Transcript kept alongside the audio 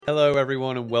Hello,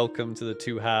 everyone, and welcome to the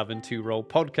Two Have and Two Roll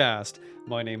podcast.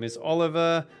 My name is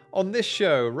Oliver. On this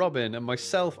show, Robin and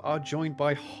myself are joined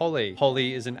by Holly.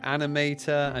 Holly is an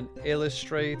animator and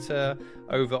illustrator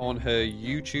over on her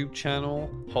YouTube channel,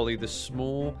 Holly the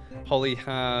Small. Holly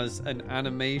has an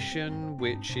animation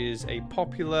which is a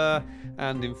popular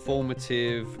and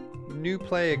informative new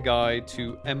player guide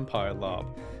to Empire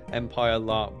LARP. Empire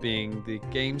LARP being the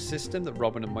game system that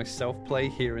Robin and myself play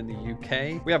here in the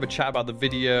UK. We have a chat about the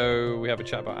video, we have a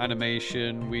chat about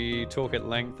animation, we talk at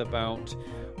length about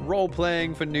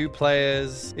role-playing for new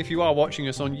players. If you are watching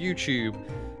us on YouTube,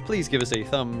 please give us a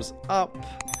thumbs up.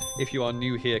 If you are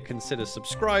new here, consider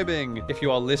subscribing. If you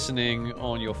are listening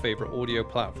on your favorite audio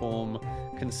platform,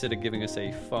 consider giving us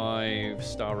a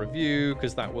 5-star review,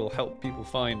 because that will help people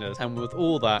find us. And with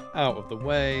all that out of the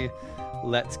way,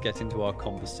 let's get into our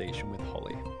conversation with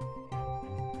Holly.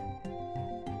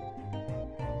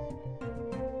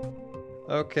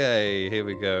 Okay, here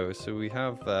we go. So we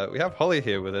have Holly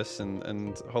here with us,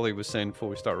 and Holly was saying before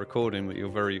we start recording that you're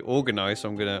very organised. So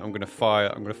I'm gonna fire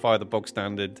the bog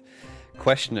standard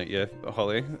question at you,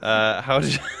 Holly. How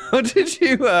did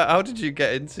you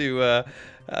get into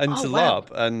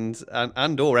LARP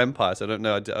and or Empire? So I don't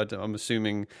know. I'm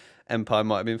assuming Empire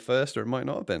might have been first, or it might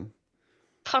not have been.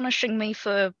 Punishing me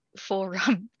for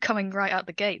coming right out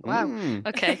the gate. Wow.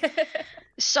 Okay.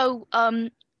 So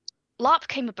LARP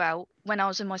came about when I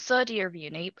was in my third year of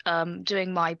uni,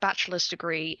 doing my bachelor's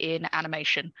degree in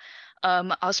animation.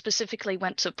 I specifically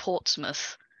went to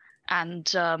Portsmouth, and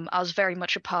I was very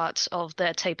much a part of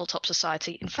their tabletop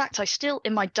society. In fact,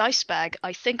 in my dice bag,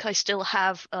 I think I still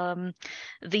have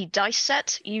the dice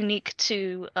set unique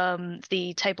to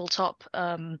the tabletop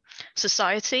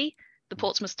society, the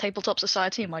Portsmouth Tabletop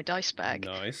Society, in my dice bag.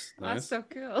 Nice. That's so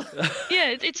cool.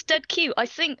 Yeah, it's dead cute. I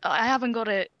think I haven't got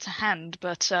it to hand,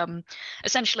 but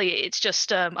essentially it's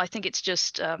just I think it's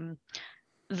just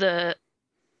the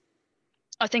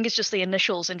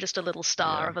initials and just a little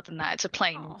star. Yeah. Other than that, it's a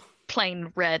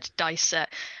plain red dice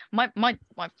set. My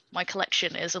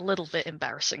collection is a little bit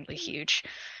embarrassing,ly huge.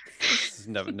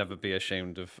 Never be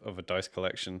ashamed of a dice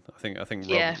collection. I think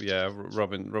Yeah.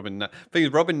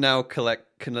 Robin now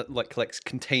collects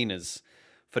containers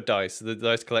for dice. The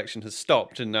dice collection has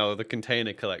stopped, and now the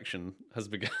container collection has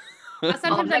begun.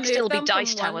 Next it'll be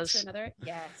dice towers.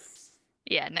 Yes.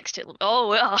 Yeah, next it'll. Oh,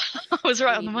 well, I was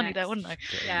right on the money there, wasn't I?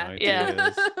 Yeah.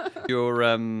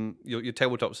 Your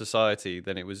tabletop society.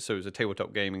 Then it was a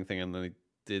tabletop gaming thing, and then they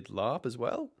did LARP as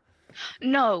well.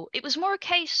 No, it was more a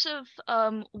case of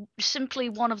simply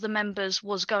one of the members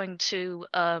was going to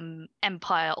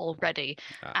Empire already,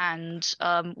 and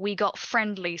we got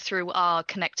friendly through our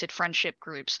connected friendship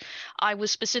groups. I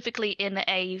was specifically in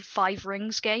a Five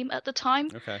Rings game at the time,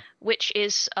 which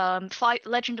is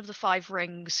Legend of the Five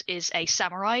Rings is a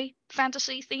samurai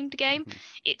fantasy themed game.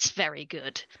 It's very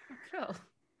good. Cool.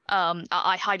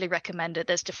 I highly recommend it.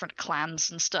 There's different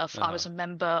clans and stuff. I was a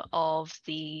member of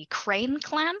the Crane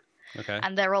clan. Okay.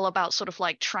 And they're all about sort of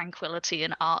like tranquility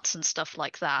and arts and stuff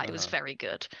like that. It was very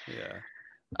good. Yeah.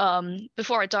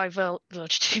 Before I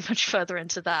divulge too much further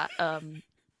into that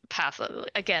path,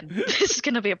 again, this is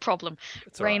going to be a problem.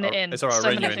 Rein it in. It's all right,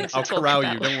 rein you in. I'll corral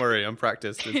you. Don't worry, I'm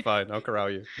practiced. It's fine. I'll corral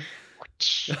you.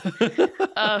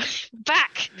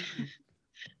 Back.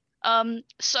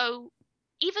 So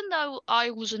even though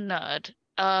I was a nerd,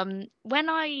 when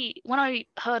I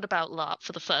heard about LARP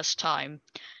for the first time,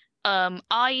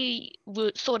 I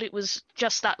thought it was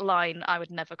just that line I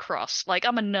would never cross. Like,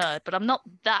 I'm a nerd, but I'm not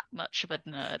that much of a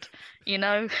nerd, you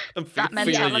know? That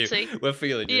mentality. We're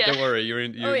feeling you. Yeah. Don't worry, you're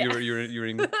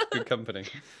in good company.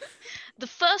 The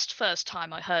first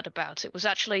time I heard about it was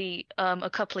actually a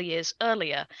couple of years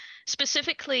earlier,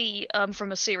 specifically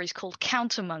from a series called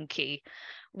Counter Monkey,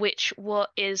 which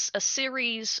is a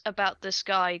series about this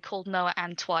guy called Noah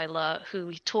Antwiler,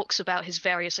 who talks about his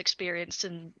various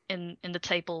experiences in the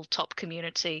tabletop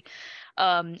community,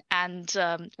 and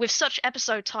with such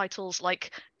episode titles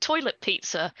like Toilet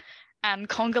Pizza and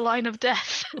Conga Line of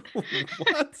Death.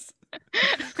 What?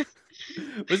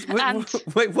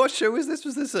 Wait, what show was this?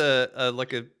 Was this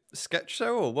like a sketch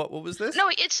show, or what was this? No,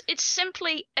 it's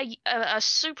simply a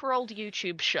super old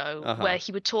YouTube show where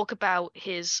he would talk about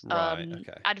his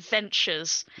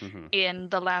adventures in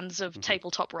the lands of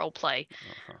tabletop roleplay.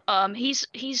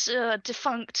 He's a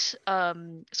defunct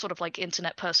sort of like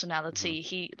internet personality.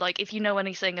 He, like, if you know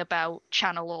anything about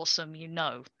Channel Awesome, you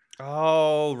know.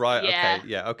 Oh, right.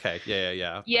 Yeah. Okay.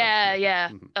 Yeah. Yeah.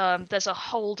 There's a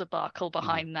whole debacle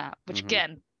behind that, which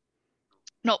again,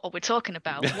 not what we're talking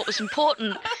about. What was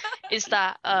important is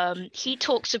that he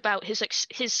talks about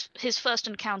his first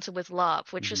encounter with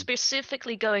LARP, which was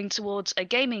specifically going towards a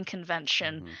gaming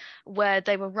convention where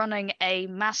they were running a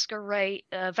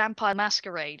vampire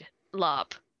masquerade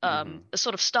LARP, a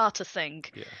sort of starter thing.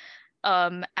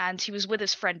 Yeah. And he was with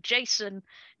his friend Jason.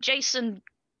 Jason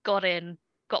got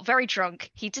very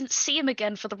drunk. He didn't see him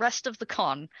again for the rest of the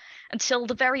con until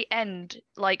the very end,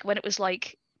 like when it was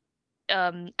like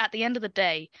at the end of the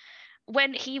day,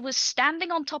 when he was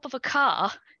standing on top of a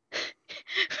car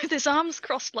with his arms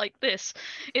crossed like this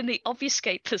in the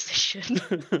obfuscate position.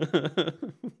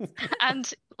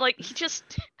 And like he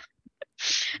just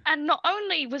and not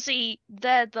only was he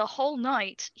there the whole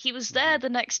night, he was there the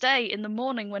next day in the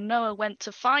morning when Noah went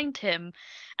to find him,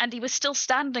 and he was still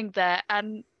standing there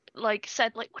and like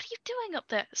said like, "What are you doing up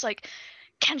there?" It's like,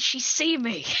 "Can she see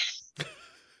me?"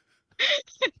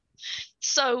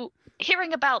 So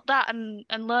hearing about that and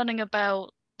learning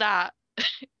about that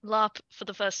LARP for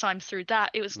the first time through that,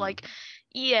 it was like,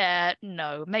 yeah,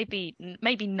 no, maybe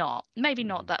not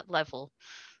that level.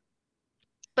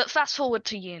 But fast forward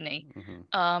to uni,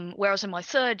 where I was in my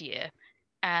third year,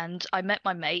 and I met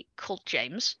my mate called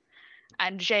James,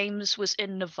 and James was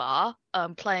in Navarre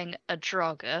playing a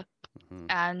Draga,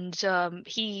 and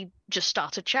he just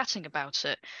started chatting about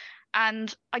it.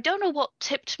 And I don't know what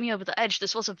tipped me over the edge.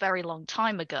 This was a very long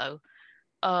time ago.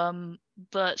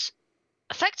 But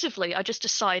effectively, I just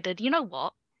decided, you know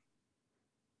what?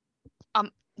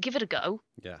 Give it a go.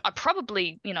 Yeah. I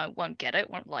probably, won't get it,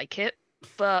 won't like it,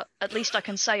 but at least I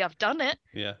can say I've done it.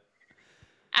 Yeah.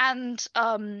 And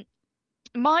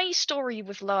my story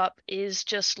with LARP is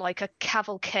just like a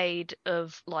cavalcade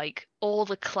of like all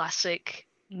the classic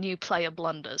new player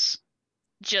blunders.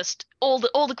 Just all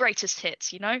the greatest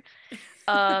hits,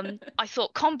 I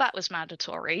thought combat was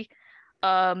mandatory.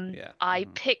 I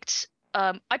picked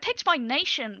my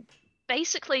nation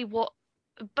basically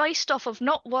based off of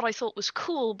not what I thought was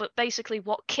cool, but basically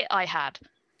what kit I had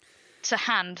to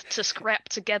hand to scrap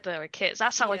together a kit.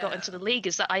 That's how I got into the league,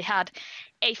 is that I had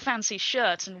a fancy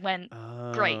shirt and went,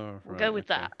 great, we'll go with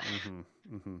that.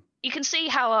 You can see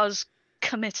how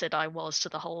committed I was to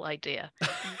the whole idea.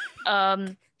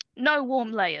 No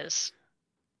warm layers,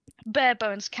 bare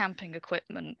bones camping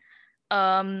equipment.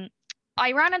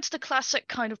 I ran into the classic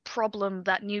kind of problem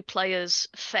that new players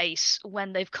face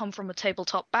when they've come from a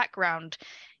tabletop background,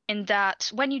 in that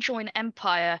when you join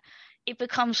Empire, it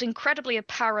becomes incredibly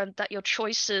apparent that your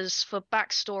choices for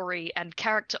backstory and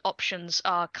character options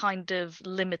are kind of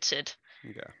limited.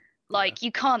 Like,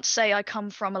 you can't say I come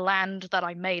from a land that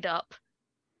I made up,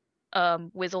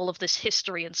 with all of this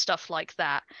history and stuff like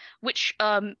that, which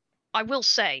I will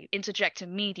say, interject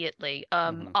immediately,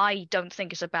 I don't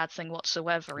think is a bad thing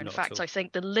whatsoever. In fact, I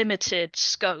think the limited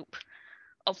scope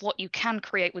of what you can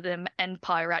create within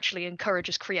Empire actually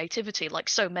encourages creativity, like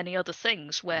so many other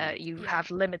things where you have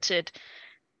limited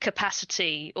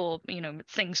capacity or,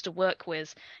 things to work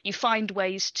with. You find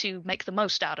ways to make the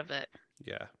most out of it.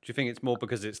 Yeah. Do you think it's more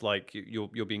because it's like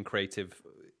you're being creative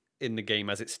in the game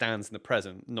as it stands in the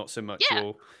present, not so much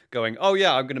you're going, oh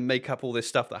yeah, I'm going to make up all this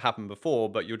stuff that happened before,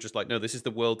 but you're just like, no, this is the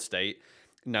world state.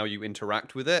 Now you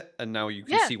interact with it, and now you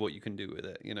can see what you can do with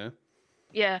it,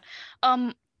 Yeah.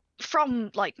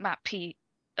 From like Matt P's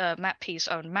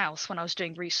own mouth, when I was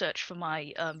doing research for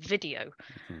my video,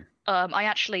 I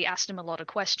actually asked him a lot of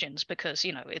questions because,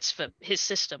 it's for his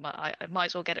system. I might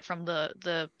as well get it from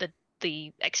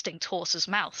the extinct horse's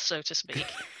mouth, so to speak.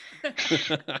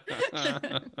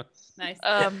 Nice.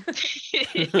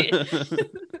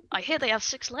 I hear they have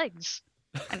 6 legs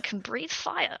and can breathe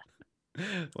fire.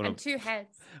 And 2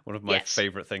 heads. One of my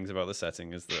favorite things about the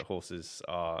setting is that horses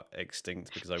are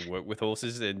extinct, because I work with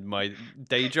horses in my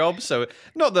day job. So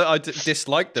not that I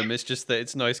dislike them, it's just that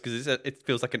it's nice because it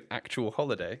feels like an actual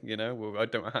holiday, where I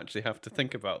don't actually have to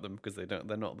think about them because they're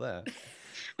not there.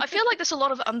 I feel like there's a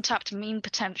lot of untapped meme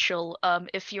potential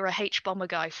if you're a H-Bomber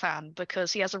Guy fan,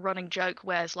 because he has a running joke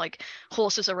where it's like,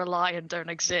 horses are a lie and don't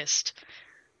exist.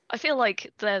 I feel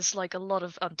like there's like a lot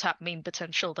of untapped meme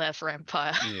potential there for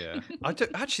Empire. Yeah,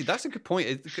 actually, that's a good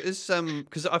point. Because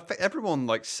everyone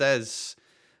like says,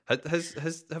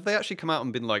 have they actually come out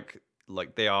and been like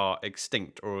they are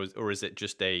extinct, or is it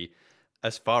just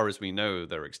as far as we know,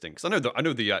 they're extinct? Because I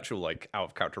know the actual like out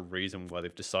of character reason why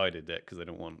they've decided it, because they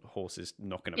don't want horses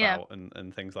knocking about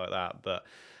and things like that. But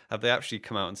have they actually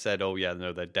come out and said, oh yeah,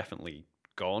 no, they're definitely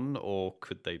gone, or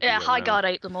could they be around? High Guard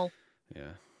ate them all.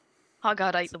 Yeah. High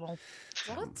Guard ate them all.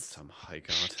 What? Some High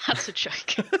Guard. That's a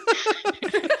joke.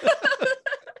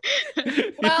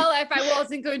 Well, if I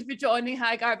wasn't going to be joining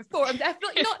High Guard before, I'm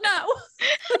definitely not now.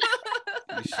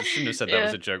 You shouldn't have said that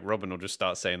was a joke. Robin will just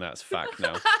start saying that as fact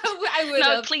now. I would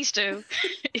No, have. please do.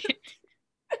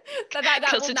 that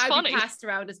will it's now funny. be passed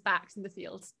around as facts in the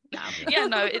field now. Yeah,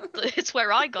 no, it's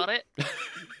where I got it.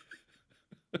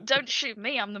 Don't shoot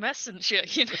me, I'm the messenger,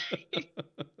 you know.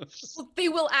 Well, they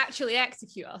will actually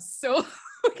execute us, so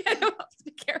we're gonna have to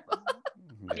be careful.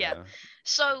 Yeah.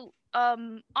 So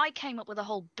I came up with a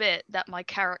whole bit that my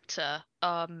character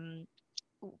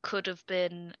could have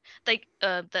been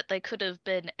that they could have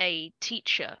been a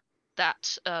teacher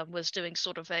that was doing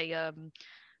sort of a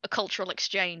cultural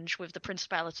exchange with the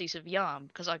principalities of Yarm,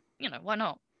 because why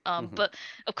not? But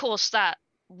of course that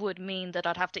would mean that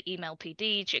I'd have to email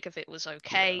PD, check if it was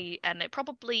okay, and it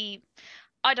probably,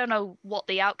 I don't know what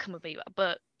the outcome would be,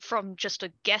 but from just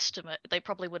a guesstimate, they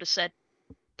probably would have said,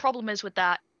 problem is with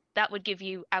that would give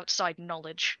you outside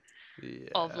knowledge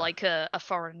of like a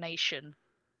foreign nation.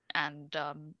 And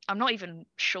I'm not even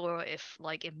sure if,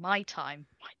 like, in my time,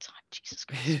 Jesus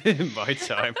Christ. In my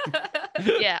time.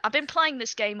 Yeah, I've been playing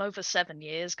this game over 7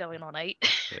 years, going on 8.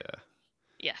 Yeah.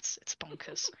 Yes, it's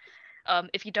bonkers.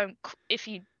 If you don't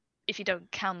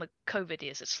count the COVID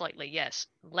years, it's slightly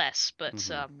less, but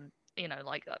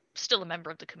like still a member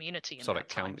of the community. In sort that of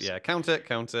count, time, so. count it.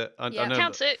 I know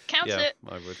count it.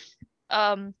 I would.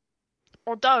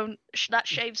 Or don't. That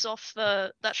shaves off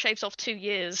 2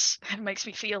 years and makes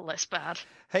me feel less bad.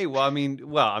 Hey, I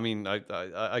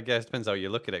guess it depends how you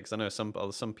look at it, because I know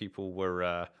some people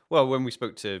were when we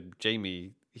spoke to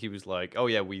Jamie, he was like, oh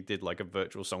yeah, we did like a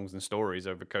virtual songs and stories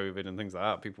over COVID and things like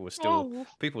that. People were still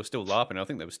LARPing. I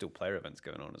think there were still player events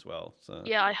going on as well. So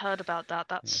yeah, I heard about that.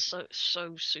 That's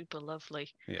so super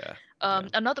lovely. Yeah.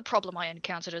 Another problem I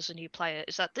encountered as a new player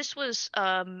is that this was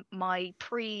my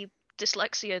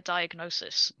pre-dyslexia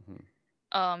diagnosis.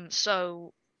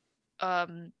 So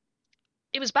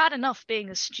it was bad enough being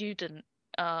a student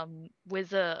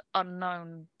with an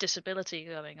unknown disability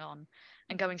going on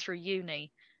and going through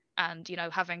uni, and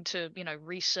having to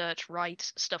research,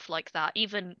 write, stuff like that,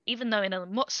 even though in a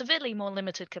severely more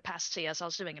limited capacity, as I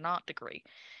was doing an art degree.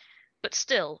 But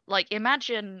still, like,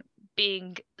 imagine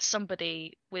being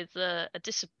somebody with a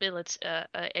disability,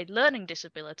 a learning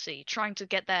disability, trying to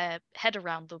get their head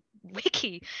around the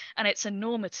wiki and its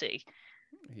enormity.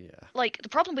 Yeah. Like, the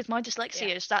problem with my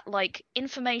dyslexia is that, like,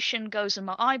 information goes in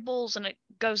my eyeballs and it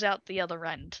goes out the other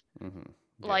end.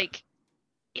 Like,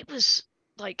 it was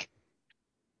like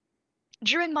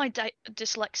during my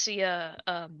dyslexia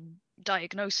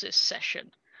diagnosis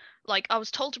session, like, I was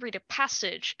told to read a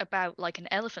passage about like an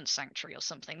elephant sanctuary or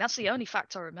something. That's the only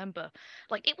fact I remember.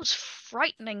 Like, it was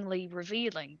frighteningly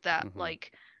revealing that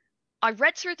like I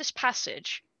read through this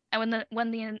passage, and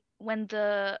when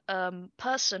the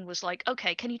person was like,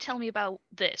 okay, can you tell me about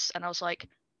this? And I was like,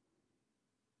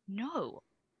 no,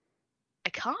 I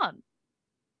can't.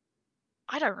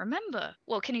 I don't remember.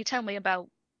 Well, can you tell me about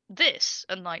this?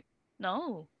 And like,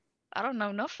 no, I don't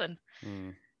know nothing.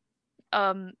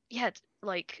 So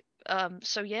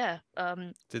yeah.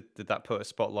 Did that put a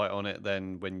spotlight on it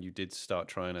then when you did start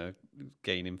trying to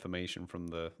gain information from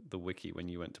the wiki when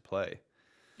you went to play?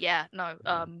 Yeah, no.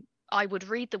 I would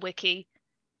read the wiki,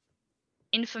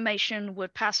 information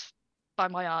would pass by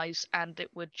my eyes, and it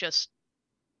would just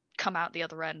come out the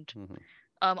other end.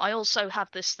 I also have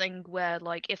this thing where,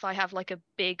 like, if I have like a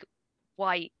big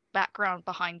white background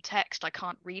behind text, I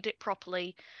can't read it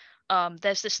properly.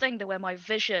 There's this thing where my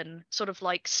vision sort of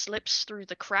like slips through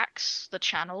the cracks, the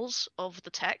channels of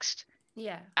the text.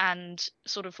 Yeah. And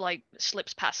sort of like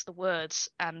slips past the words,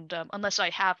 and unless I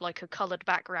have like a colored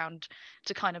background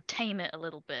to kind of tame it a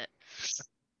little bit.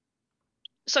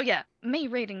 So yeah, me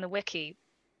reading the wiki,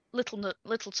 little to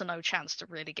no chance to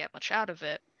really get much out of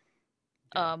it.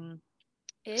 It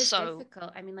is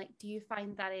difficult. I mean, like, do you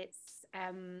find that it's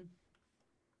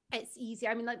easy?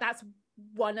 I mean, like, that's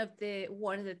one of the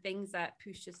things that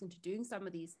pushed us into doing some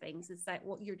of these things, is that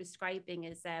what you're describing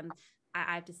is I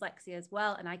have dyslexia as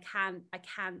well, and I can't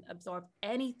absorb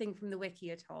anything from the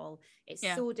wiki at all. It's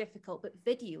so difficult. But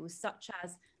videos such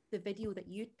as the video that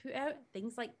you'd put out,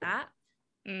 things like that,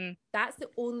 that's the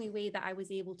only way that I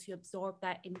was able to absorb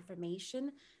that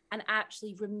information and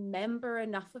actually remember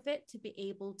enough of it to be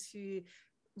able to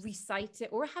recite it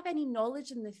or have any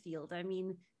knowledge in the field. I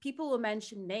mean, people will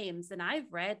mention names, and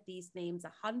I've read these names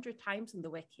 100 times in the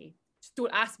wiki. Just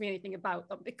don't ask me anything about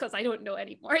them because I don't know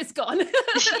anymore. It's gone.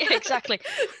 Yeah, exactly.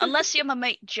 Unless you're my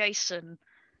mate Jason,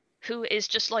 who is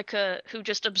just like who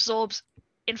just absorbs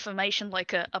information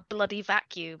like a bloody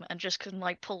vacuum and just can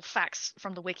like pull facts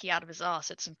from the wiki out of his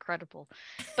ass. It's incredible.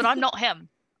 But I'm not him.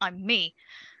 I'm me.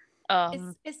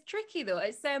 It's tricky though.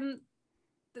 It's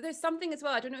there's something as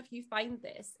well. I don't know if you find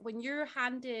this when you're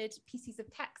handed pieces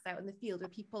of text out in the field where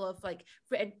people have like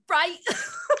written, right.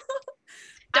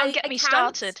 Don't get me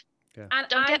started. Yeah. And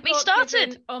Don't get me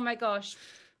started. Oh my gosh.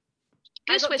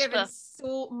 Goose I got Whisper. given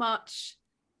so much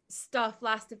stuff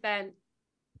last event.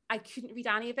 I couldn't read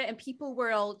any of it. And people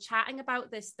were all chatting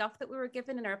about this stuff that we were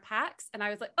given in our packs. And I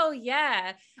was like, oh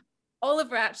yeah.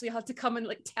 Oliver actually had to come and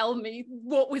like tell me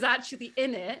what was actually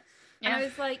in it. Yeah. And I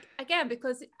was like, again,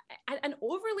 because an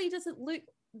overlay doesn't look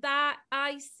that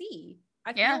icy.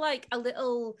 I feel like a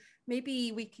little,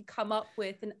 maybe we could come up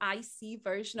with an IC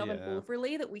version of an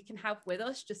overlay that we can have with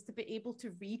us just to be able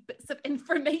to read bits of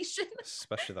information.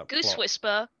 Especially that Goose plot.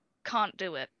 Whisper can't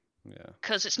do it. Yeah.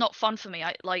 Because it's not fun for me.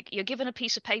 You're given a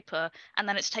piece of paper and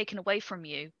then it's taken away from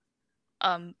you.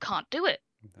 Can't do it.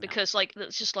 No. Because like,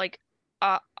 it's just like,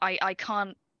 I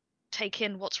can't take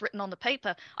in what's written on the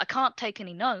paper. I can't take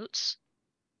any notes.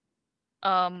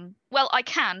 Well, I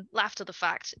can after the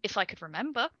fact if I could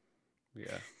remember.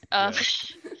 Yeah.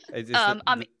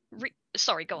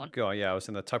 Sorry, go on. Go on. Yeah, I was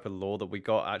in the type of lore that we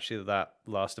got. Actually, that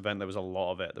last event, there was a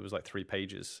lot of it. There was like 3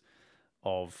 pages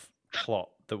of plot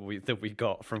that we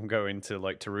got from going to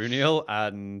like Taruniel,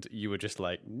 and you were just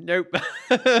like, nope.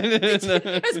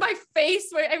 It was my face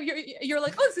where you're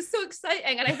like, oh, this is so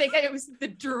exciting, and I think it was the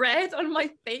dread on my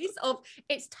face of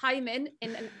it's time in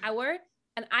an hour.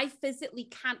 And I physically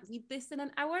can't read this in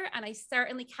an hour, and I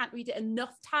certainly can't read it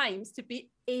enough times to be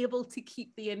able to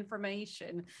keep the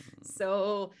information.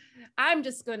 So I'm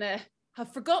just going to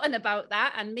have forgotten about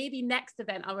that, and maybe next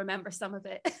event I'll remember some of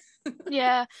it.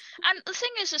 Yeah. And the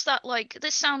thing is that, like,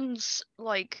 this sounds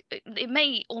like it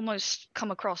may almost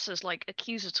come across as, like,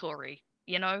 accusatory,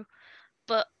 you know?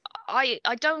 But I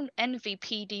don't envy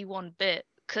PD one bit,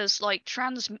 because, like,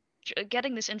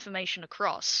 getting this information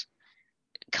across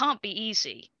can't be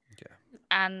easy. Yeah.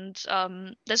 And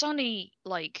there's only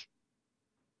like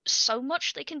so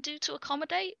much they can do to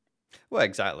accommodate. Well,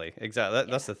 exactly.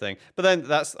 That's the thing. But then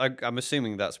I'm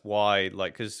assuming that's why,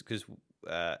 like, because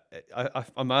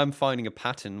I'm finding a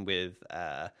pattern with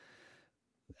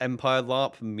Empire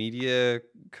LARP media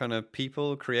kind of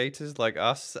people, creators like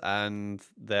us, and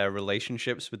their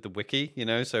relationships with the wiki. You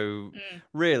know, so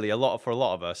really for a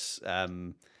lot of us.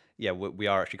 We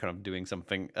are actually kind of doing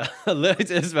something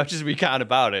as much as we can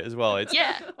about it as well.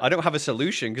 I don't have a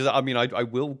solution, because I mean, I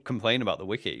will complain about the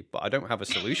wiki, but I don't have a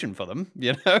solution for them,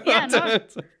 you know? Yeah,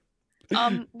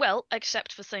 no. Well,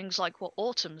 except for things like what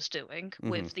Autumn's doing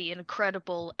with the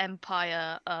incredible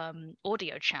Empire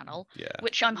audio channel,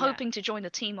 which I'm hoping to join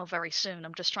the team of very soon.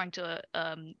 I'm just trying to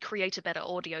create a better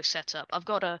audio setup. I've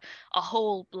got a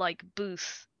whole like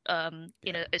booth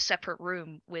in a separate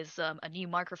room with a new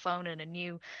microphone and a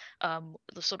new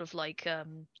the sort of like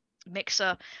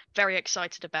mixer. Very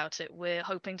excited about it. We're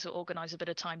hoping to organize a bit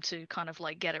of time to kind of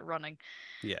like get it running.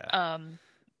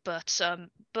 But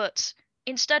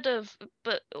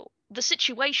the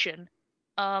situation,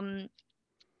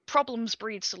 problems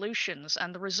breed solutions,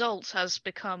 and the result has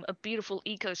become a beautiful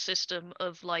ecosystem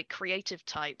of like creative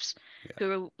types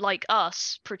who, like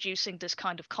us, producing this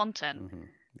kind of content.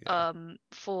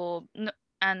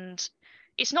 And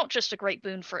it's not just a great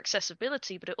boon for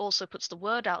accessibility, but it also puts the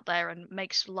word out there and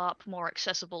makes LARP more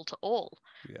accessible to all.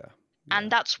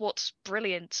 And that's what's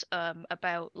brilliant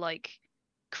about like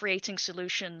creating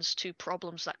solutions to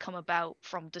problems that come about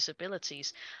from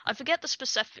disabilities. I forget the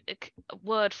specific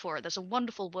word for it. There's a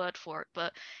wonderful word for it,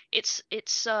 but it's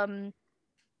I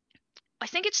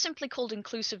think it's simply called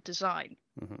inclusive design.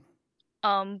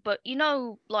 But you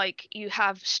know, like you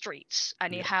have streets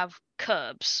and you have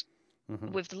curbs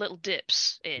with the little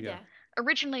dips in.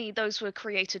 Originally, those were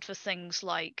created for things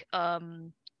like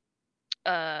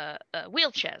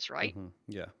wheelchairs, right?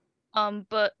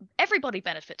 But everybody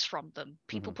benefits from them.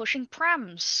 People pushing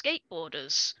prams,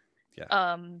 skateboarders.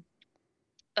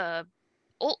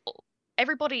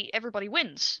 Everybody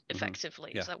wins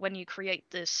effectively. Is that when you create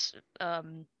this,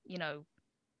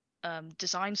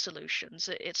 design solutions,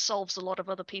 it solves a lot of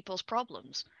other people's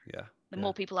problems. The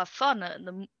more people have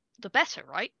fun, the better,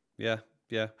 right?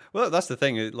 Well, that's the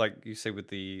thing, like you say with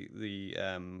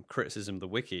the criticism of the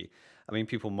wiki. I mean,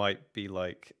 people might be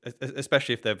like,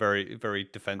 especially if they're very, very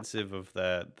defensive of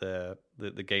the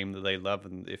game that they love,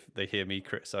 and if they hear me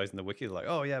criticizing the wiki, they're like,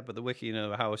 oh yeah, but the wiki, you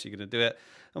know, how else are you going to do it?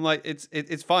 I'm like,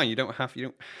 it's fine. You don't have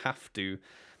to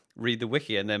read the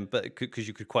wiki, and then because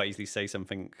you could quite easily say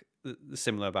something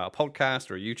similar about a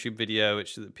podcast or a YouTube video,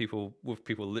 which people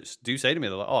do say to me,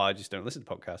 they're like, oh, I just don't listen to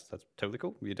podcasts. That's totally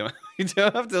cool. You don't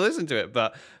have to listen to it,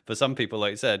 but for some people,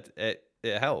 like you said, it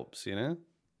helps, you know.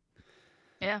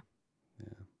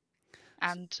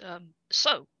 And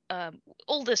so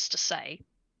all this to say,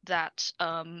 that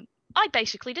I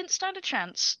basically didn't stand a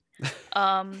chance.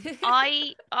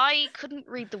 I couldn't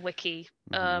read the wiki.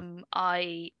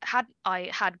 I had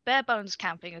bare bones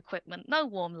camping equipment, no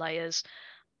warm layers.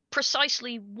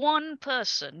 Precisely one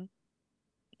person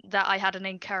that I had an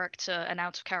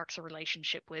out of character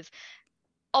relationship with,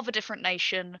 of a different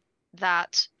nation,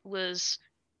 that was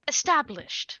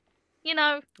established.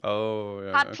 Oh,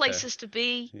 yeah, Had okay. places to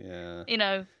be. Yeah.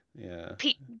 Yeah.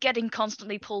 Getting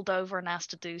constantly pulled over and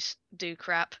asked to do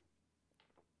crap.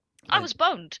 I was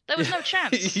boned. There was no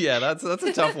chance. Yeah, that's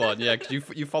a tough one. Yeah,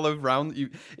 because you follow around.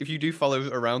 If you do follow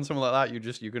around someone like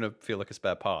that, you're gonna feel like a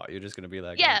spare part. You're just gonna be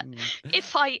like, yeah.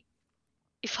 If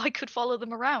I could follow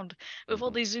them around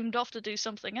before they zoomed off to do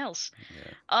something else.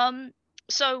 Yeah.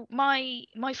 So my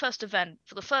first event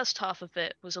for the first half of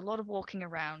it was a lot of walking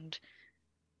around,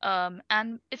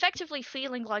 and effectively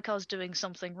feeling like I was doing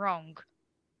something wrong,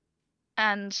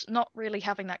 and not really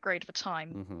having that great of a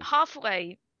time.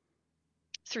 Halfway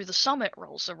through, the summit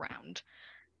rolls around,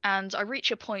 and I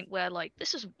reach a point where, like,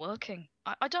 this isn't working.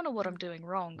 I don't know what I'm doing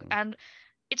wrong. And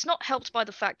it's not helped by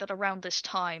the fact that around this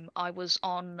time I was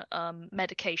on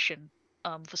medication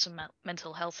for some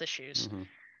mental health issues.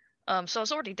 So I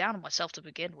was already down on myself to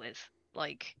begin with.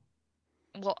 Like,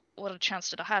 what a chance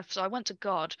did I have? So I went to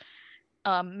God,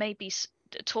 maybe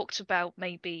talked about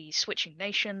maybe switching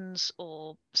nations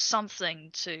or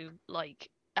something to, like,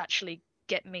 actually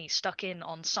get me stuck in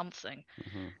on something,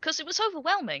 because it was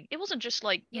overwhelming. It wasn't just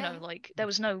like, like, there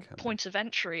was no point of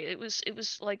entry. It was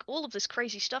like all of this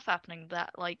crazy stuff happening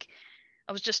that, like,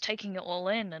 I was just taking it all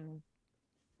in. And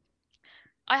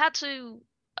I had to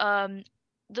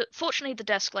fortunately the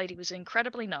desk lady was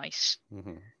incredibly nice,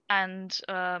 and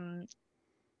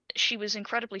she was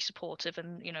incredibly supportive,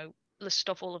 and listed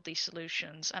off all of these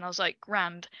solutions. And I was like,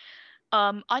 grand,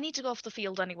 I need to go off the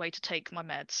field anyway to take my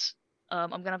meds. I'm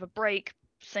gonna have a break,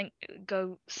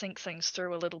 go think things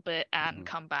through a little bit, and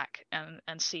come back and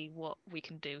see what we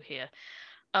can do here.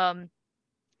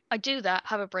 I do that,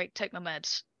 have a break, take my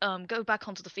meds, go back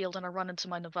onto the field, and I run into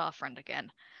my Navarre friend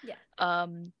again. Yeah.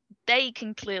 They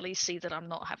can clearly see that I'm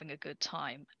not having a good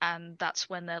time, and that's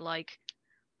when they're like,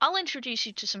 I'll introduce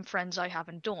you to some friends I have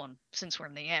in Dawn, since we're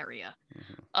in the area.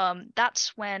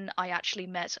 That's when I actually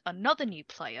met another new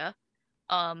player,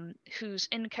 whose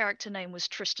in-character name was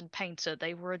Tristan Painter.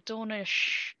 They were a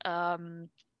Dornish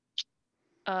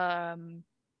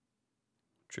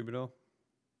Troubadour?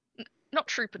 Not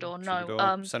Troubadour,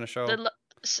 Troubadour, no. Seneschal?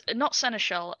 Not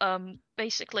Seneschal.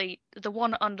 Basically the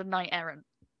one under Knight Errant.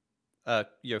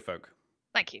 Yo-folk.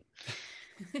 Thank you.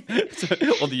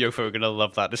 All the Yo-folk are gonna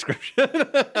love that description. Say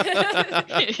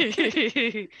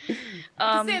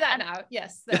that now.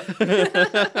 Yes.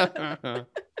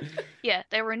 Yeah,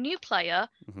 they were a new player.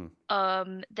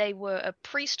 They were a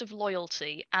priest of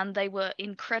loyalty, and they were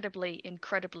incredibly,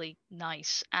 incredibly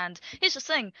nice. And here's the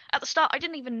thing: at the start, I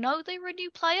didn't even know they were a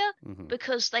new player,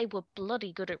 because they were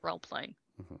bloody good at role playing.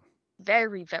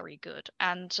 Very, very good.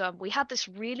 And we had this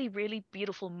really, really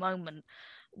beautiful moment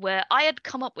where I had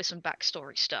come up with some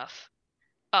backstory stuff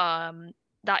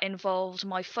that involved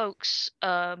my folks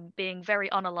being very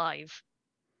unalive,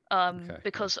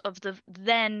 because of the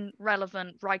then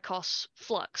relevant Rykos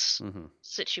flux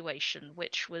situation,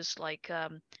 which was like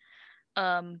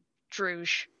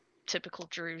Druge, typical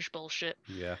Druge bullshit.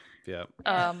 Yeah.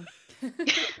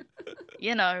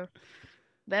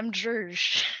 Them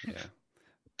Druge. Yeah.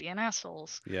 Being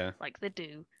assholes. Yeah. Like they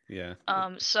do. Yeah.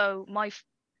 So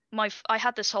I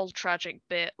had this whole tragic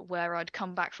bit where I'd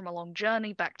come back from a long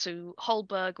journey back to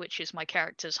Holberg, which is my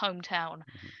character's hometown,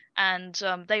 and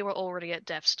they were already at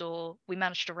death's door. We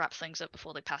managed to wrap things up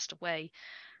before they passed away,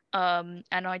 and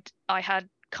I had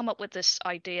come up with this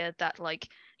idea that, like,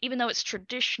 even though it's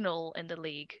traditional in the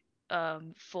League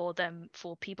for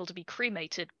people to be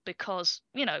cremated, because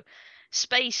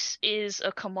space is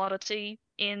a commodity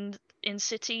in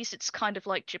cities. It's kind of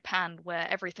like Japan, where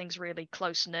everything's really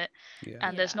close knit,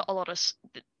 and there's not a lot of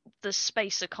the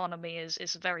space economy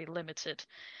is very limited.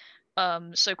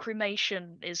 So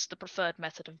cremation is the preferred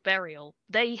method of burial.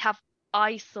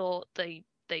 I thought they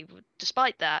would,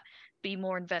 despite that, be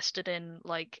more invested in,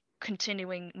 like,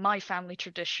 continuing my family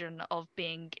tradition of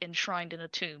being enshrined in a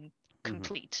tomb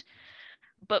complete.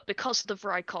 But because of the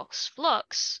Vrykos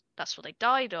flux, that's what they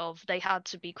died of, they had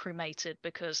to be cremated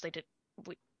because they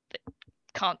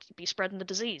can't be spreading the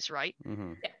disease, right?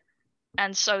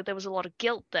 And so there was a lot of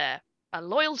guilt there, a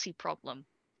loyalty problem,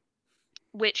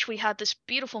 which we had this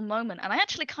beautiful moment. And I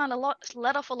actually kind of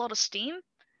let off a lot of steam,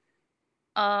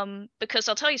 because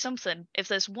I'll tell you something, if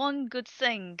there's one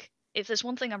thing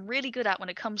I'm really good at when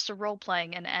it comes to role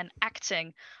playing and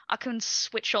acting, I can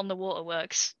switch on the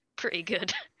waterworks pretty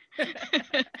good.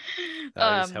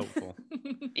 That is helpful.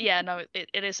 Yeah, no,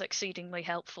 it is exceedingly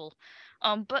helpful.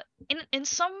 But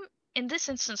in this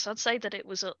instance, I'd say that it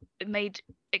made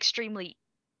extremely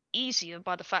easier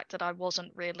by the fact that I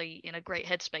wasn't really in a great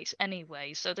headspace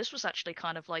anyway. So this was actually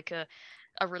kind of like a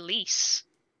release.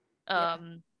 Yeah.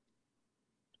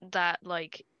 That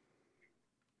like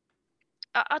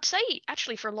I'd say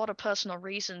actually for a lot of personal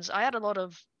reasons, I had a lot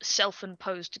of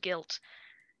self-imposed guilt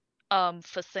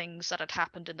for things that had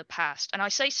happened in the past. And I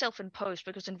say self-imposed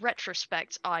because in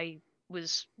retrospect I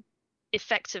was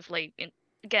effectively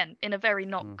in a very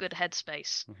not good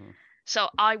headspace. Mm-hmm. So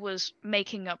I was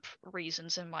making up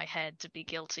reasons in my head to be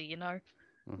guilty, you know?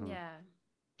 Mm-hmm. Yeah.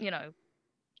 You know.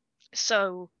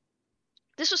 So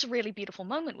this was a really beautiful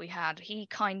moment we had. He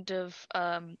kind of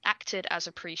acted as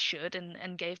a priest should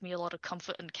and gave me a lot of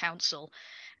comfort and counsel.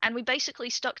 And we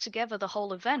basically stuck together the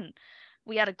whole event.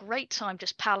 We had a great time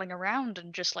just palling around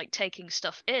and just like taking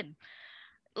stuff in.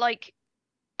 Like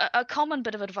a common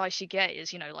bit of advice you get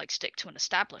is, like stick to an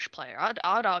established player.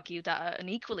 I'd argue that an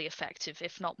equally effective,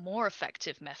 if not more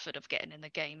effective, method of getting in the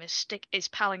game is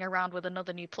palling around with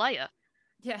another new player.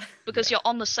 Yeah. Because you're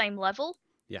on the same level.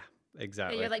 Yeah,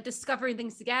 exactly. Yeah, you're like discovering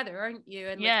things together, aren't you?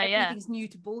 And yeah, like everything's new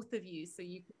to both of you. So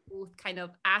you can both kind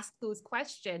of ask those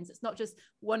questions. It's not just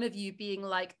one of you being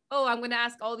like, oh, I'm going to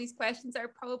ask all these questions that are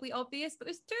probably obvious, but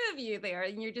there's two of you there.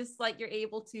 And you're just like, you're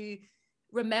able to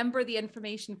remember the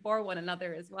information for one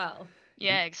another as well.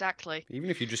 Yeah, exactly. Even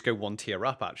if you just go one tier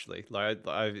up, actually, like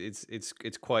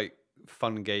it's quite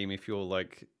fun game if you're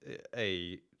like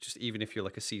even if you're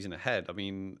like a season ahead. I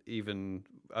mean, even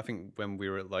I think when we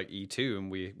were at like E2 and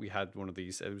we had one of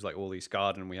these, it was like all East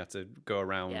Garden, and we had to go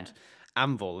around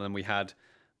Anvil, and then we had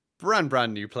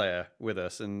brand new player with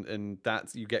us, and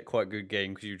that you get quite a good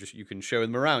game because you can show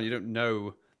them around. You don't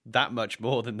know that much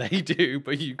more than they do,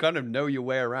 but you kind of know your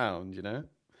way around, you know?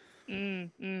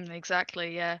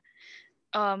 Exactly, yeah.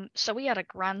 So we had a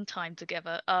grand time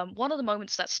together. One of the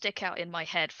moments that stick out in my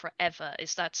head forever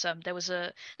is that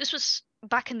this was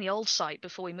back in the old site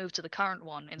before we moved to the current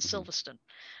one in Silverstone.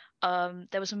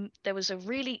 There was a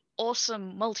really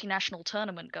awesome multinational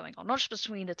tournament going on, not just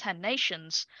between the 10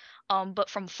 nations, but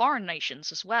from foreign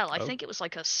nations as well. I think it was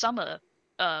like a summer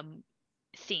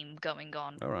theme going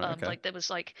on. All right, okay. Like there was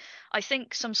like, I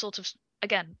think some sort of,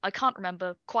 again, I can't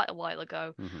remember, quite a while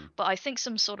ago, but I think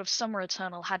some sort of Summer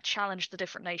Eternal had challenged the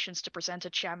different nations to present a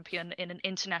champion in an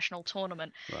international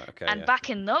tournament. Right, okay. And back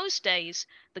in those days,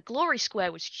 the Glory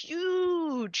Square was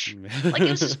huge. Like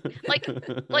it was just, like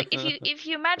if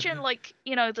you imagine like,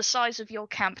 the size of your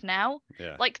camp now,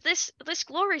 like this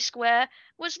Glory Square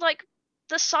was like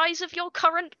the size of your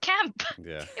current camp.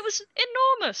 Yeah. It was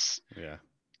enormous. Yeah.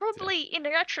 Probably in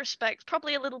retrospect,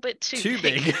 probably a little bit too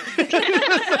big.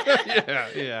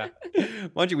 yeah.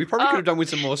 Mind you, we probably could have done with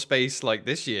some more space like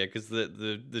this year, because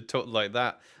like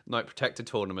that Night Protector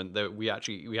tournament that we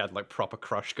had like proper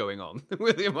crush going on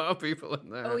with the amount of people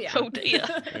in there. Oh yeah. Oh dear.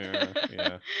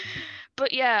 yeah.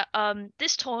 But yeah,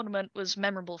 this tournament was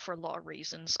memorable for a lot of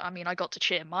reasons. I mean, I got to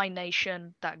cheer my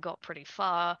nation, that got pretty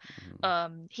far.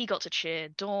 He got to cheer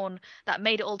Dawn, that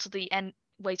made it all to the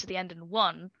way to the end and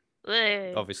won.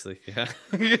 Obviously, yeah.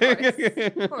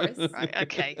 Of course. Right,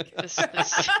 okay. This...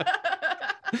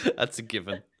 That's a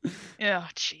given. Yeah,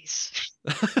 jeez.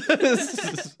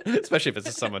 Especially if it's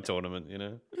a summer tournament, you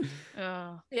know.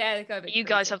 Yeah, you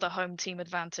guys have the home team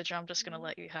advantage. I'm just gonna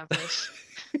let you have this.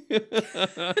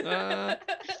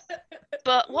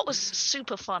 But what was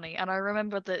super funny, and I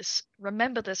remember this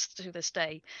to this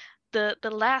day, the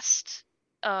last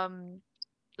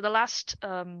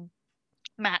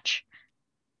match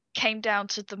came down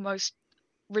to the most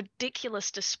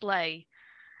ridiculous display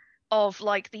of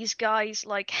like these guys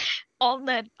like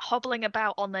hobbling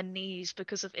about on their knees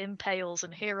because of impales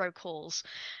and hero calls,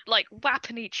 like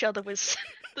whapping each other with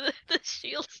the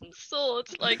shields and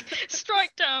swords, like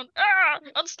strike down,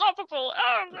 unstoppable,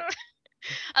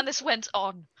 and this went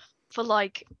on for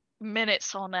like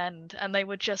minutes on end, and they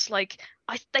were just like,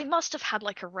 they must have had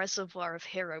like a reservoir of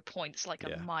hero points like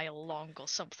a mile long or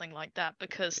something like that,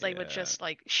 because they were just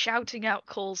like shouting out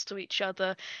calls to each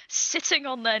other, sitting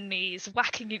on their knees,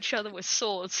 whacking each other with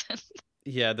swords.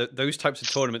 Yeah, those types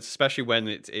of tournaments, especially when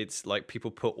it's like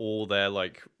people put all their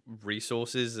like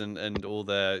resources and all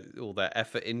their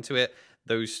effort into it,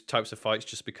 those types of fights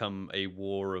just become a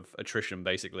war of attrition.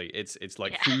 Basically, it's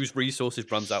like whose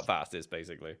resources runs out fastest,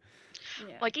 basically.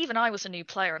 Yeah. Like even I was a new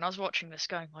player and I was watching this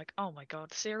going like, oh my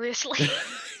god, seriously?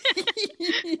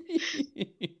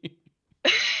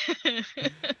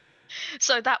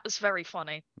 So that was very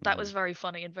funny. That was very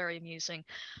funny and very amusing.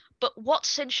 But what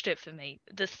cinched it for me,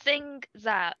 the thing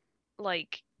that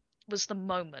like was the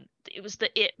moment. It was the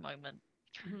it moment.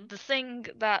 Mm-hmm. The thing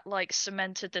that like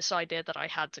cemented this idea that I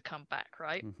had to come back,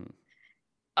 right?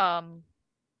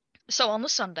 So on the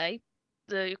Sunday,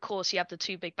 of course you have the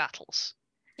two big battles.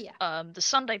 Yeah. The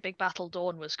Sunday big battle,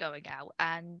 Dawn was going out,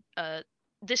 and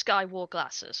this guy wore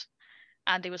glasses,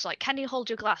 and he was like, "Can you hold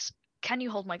your glass? Can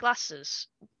you hold my glasses?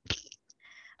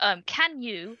 Can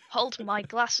you hold my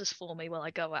glasses for me while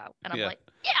I go out?" And I'm Yeah. like,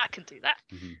 "Yeah, I can do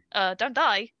that. Don't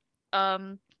die."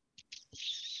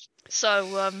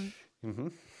 So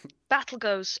battle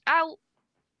goes out.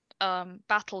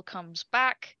 Battle comes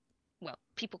back. Well,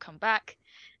 people come back,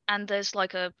 and there's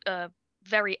like a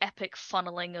very epic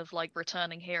funneling of like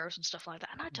returning heroes and stuff like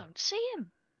that, and I don't see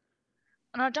him,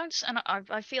 and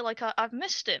I feel like I've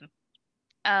missed him.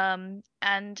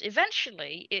 And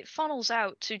eventually it funnels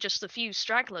out to just a few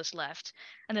stragglers left,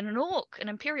 and then an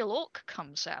imperial orc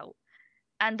comes out,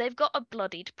 and they've got a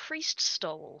bloodied priest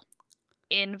stole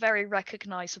in very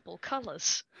recognizable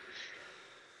colors,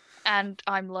 and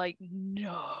I'm like,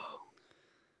 no.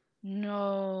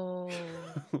 No.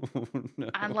 No.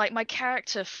 And like my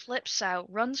character flips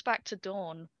out, runs back to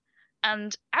Dawn,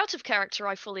 and out of character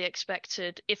I fully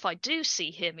expected if I do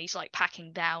see him, he's like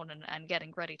packing down and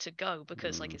getting ready to go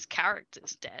because like his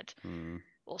character's dead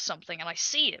or something, and I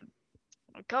see him.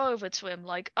 I go over to him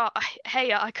like, "Oh,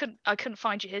 hey, I couldn't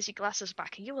find you. Here's your glasses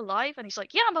back. Are you alive?" And he's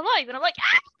like, "Yeah, I'm alive." And I'm like,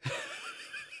 ah!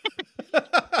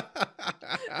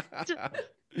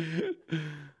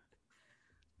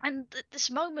 And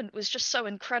this moment was just so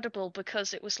incredible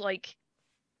because it was like,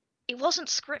 it wasn't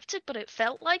scripted, but it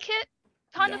felt like it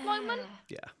kind of moment.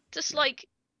 Yeah. Just like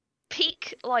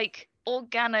peak, like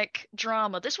organic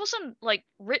drama. This wasn't like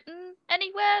written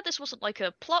anywhere. This wasn't like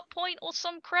a plot point or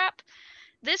some crap.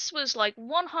 This was like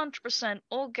 100%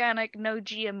 organic, no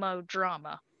GMO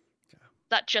drama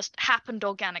that just happened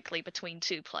organically between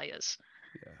two players.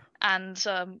 Yeah. And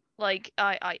like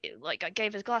I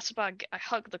gave his glass back. I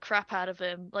hugged the crap out of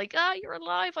him. Like, you're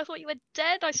alive. I thought you were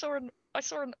dead. I saw an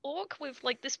orc with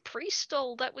like this priest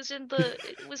stole that was in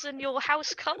your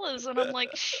house colors, and I'm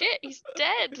like, shit, he's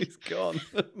dead. He's gone.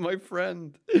 My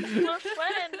friend. My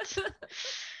friend.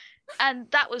 And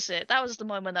that was it. That was the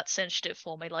moment that cinched it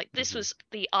for me. Like, this was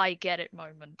the I get it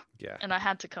moment. Yeah. And I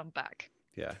had to come back.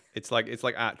 Yeah, it's like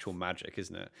actual magic,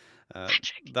 isn't it?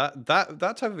 Magic.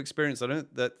 That type of experience,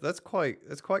 that's quite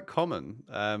common.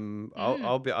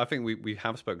 I think we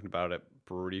have spoken about it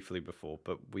briefly before,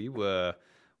 but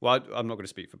I'm not going to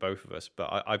speak for both of us,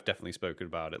 but I've definitely spoken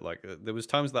about it. Like there was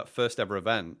times that first ever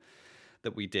event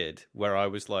that we did where I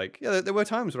was like, yeah, there were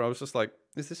times where I was just like,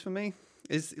 is this for me?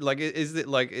 Is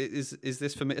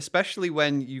this for me? Especially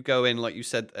when you go in, like you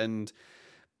said, and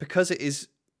because it is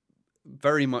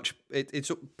very much it's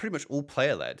pretty much all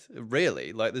player led,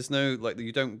 really. Like there's no, like,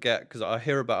 you don't get, because I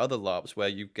hear about other LARPs where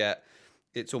you get,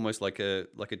 it's almost like a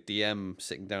DM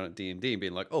sitting down at D&D and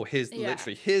being like, oh, here's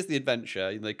the adventure,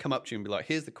 and they come up to you and be like,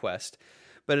 here's the quest.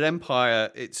 But at Empire,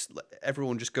 it's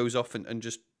everyone just goes off and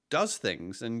just does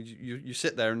things, and you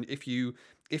sit there, and if you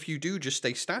do just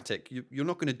stay static, you're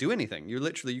not going to do anything. You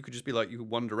could just be like, you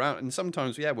could wander around. And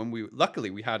sometimes, when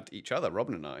luckily we had each other,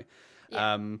 Robin and I,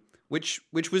 which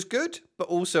was good, but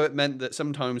also it meant that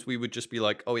sometimes we would just be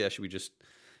like, oh yeah, should we just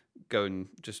go and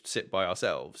just sit by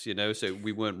ourselves, so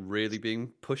we weren't really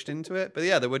being pushed into it. But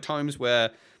yeah, there were times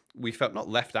where we felt not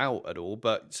left out at all,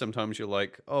 but sometimes you're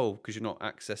like, oh, because you're not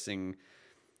accessing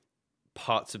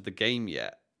parts of the game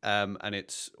yet. And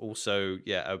it's also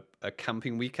a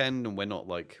camping weekend, and we're not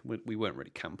like, we weren't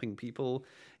really camping people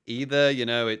either.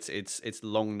 It's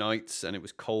long nights, and it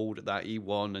was cold at that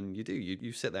E1, and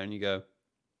you sit there and you go,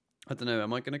 I don't know,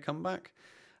 am I going to come back?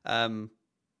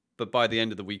 But by the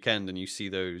end of the weekend, and you see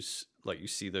those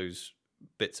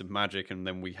bits of magic, and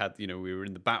then we had, we were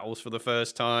in the battles for the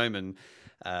first time, and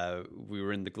we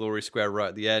were in the glory square right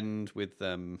at the end with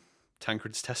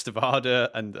Tancred's Test of Ardor,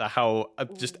 and how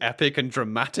just epic and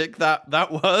dramatic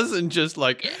that was, and just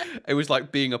like it was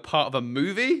like being a part of a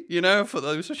movie, for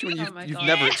those, especially when you've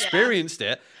never experienced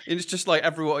it. And it's just like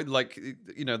everyone, like,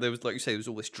 there was, like you say, there was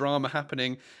all this drama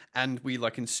happening, and we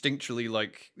like instinctually,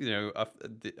 like,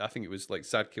 I think it was like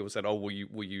Sadkill said, oh, will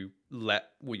you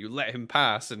let him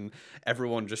pass? And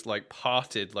everyone just like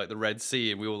parted like the Red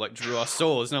Sea, and we all like drew our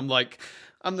swords, and I'm like,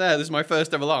 I'm there. This is my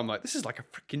first ever LARP. I'm like, this is like a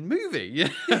freaking movie.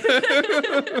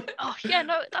 Oh yeah,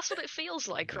 no, that's what it feels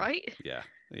like, right? Yeah,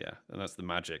 and that's the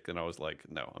magic. And I was like,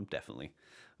 no, I'm definitely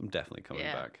coming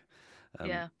back.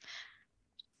 Yeah,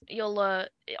 you'll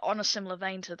on a similar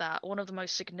vein to that. One of the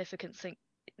most significant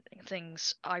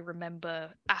things I remember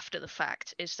after the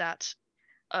fact is that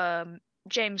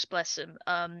James, bless him,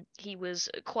 he was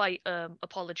quite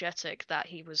apologetic that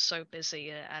he was so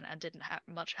busy and didn't have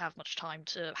much time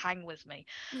to hang with me.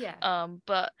 Yeah.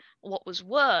 But what was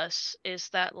worse is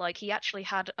that like he actually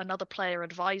had another player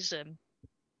advise him,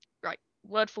 right,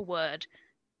 word for word,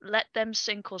 let them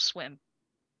sink or swim.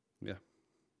 Yeah.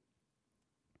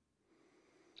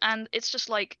 And it's just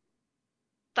like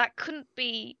that couldn't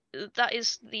be. That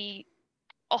is the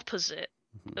opposite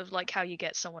of like how you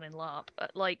get someone in LARP.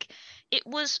 Like it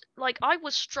was like I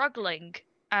was struggling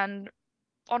and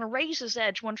on a razor's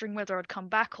edge, wondering whether I'd come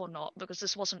back or not because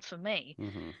this wasn't for me.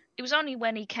 It was only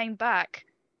when he came back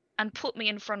and put me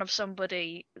in front of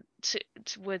somebody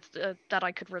with that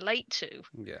I could relate to.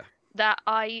 Yeah. That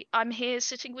I'm here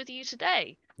sitting with you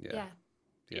today. Yeah.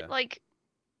 Yeah. Like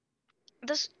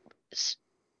this.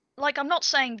 Like I'm not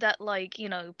saying that like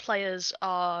players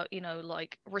are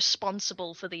like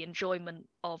responsible for the enjoyment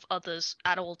of others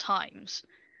at all times,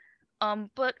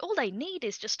 but all they need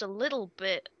is just a little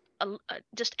bit,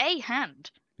 just a hand,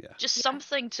 just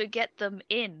something to get them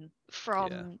in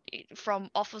from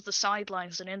off of the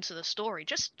sidelines and into the story,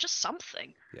 just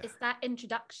something. It's that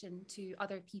introduction to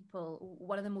other people.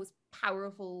 One of the most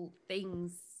powerful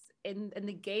things in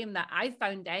the game that I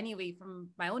found anyway from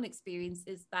my own experience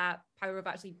is that power of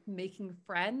actually making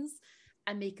friends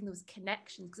and making those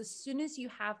connections, because as soon as you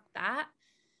have that,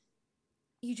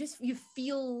 you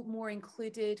feel more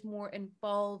included, more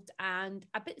involved, and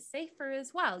a bit safer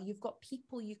as well. You've got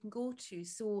people you can go to.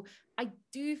 So I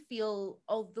do feel,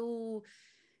 although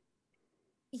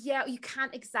you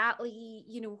can't exactly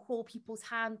hold people's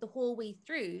hand the whole way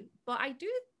through, but I do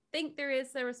think there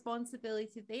is a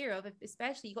responsibility there of, if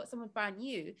especially you got someone brand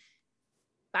new,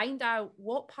 find out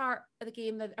what part of the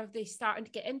game that are they starting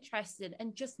to get interested in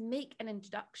and just make an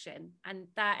introduction. And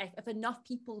that if enough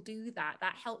people do that,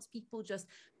 that helps people just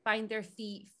find their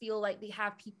feet, feel like they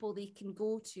have people they can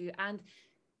go to, and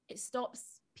it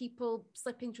stops people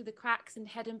slipping through the cracks and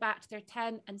heading back to their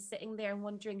tent and sitting there and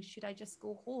wondering, should I just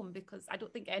go home? Because I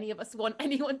don't think any of us want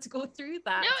anyone to go through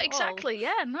that. No, exactly.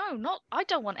 Yeah, no, not. I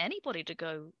don't want anybody to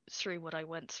go through what I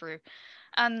went through,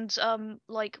 and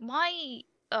like my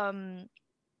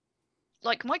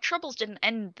troubles didn't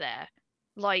end there.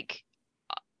 Like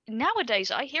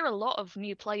nowadays, I hear a lot of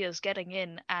new players getting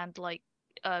in and like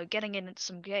getting in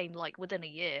some game like within a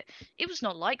year. It was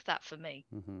not like that for me.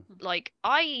 Like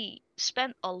I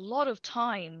spent a lot of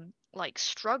time like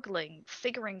struggling,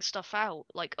 figuring stuff out,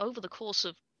 like over the course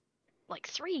of like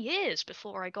 3 years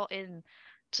before I got in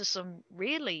to some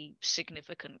really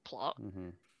significant plot.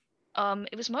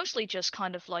 It was mostly just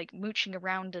kind of like mooching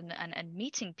around and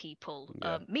meeting people,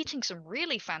 meeting some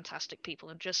really fantastic people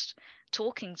and just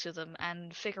talking to them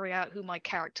and figuring out who my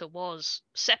character was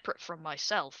separate from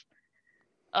myself.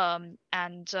 And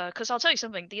because I'll tell you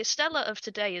something, the Estella of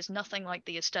today is nothing like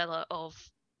the Estella of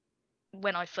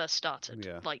when I first started.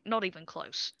 Like not even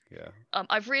close.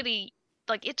 I've really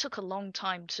like it took a long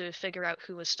time to figure out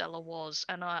who Estella was,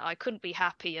 and I couldn't be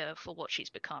happier for what she's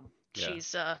become.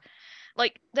 She's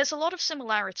like there's a lot of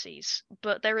similarities,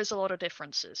 but there is a lot of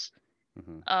differences.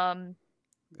 Are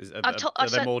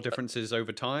there more differences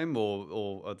over time,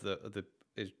 or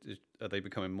are they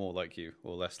becoming more like you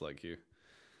or less like you?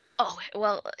 Oh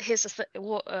well, here's the thing.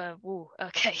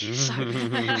 Okay, so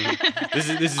this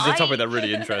is a topic that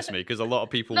really interests me, because a lot of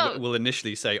people will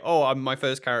initially say, "Oh, my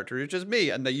first character is just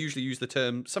me," and they usually use the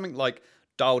term something like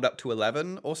 "dialed up to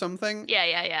 11" or something.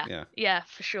 Yeah,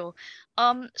 for sure.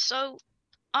 So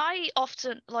I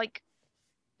often like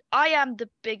I am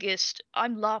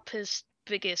I'm LARP's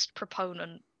biggest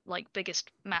proponent, like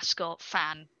biggest mascot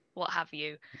fan, what have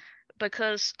you,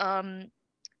 because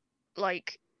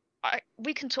like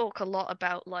we can talk a lot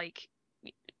about like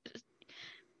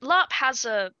LARP has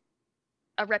a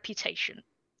reputation,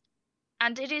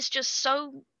 and it is just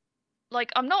so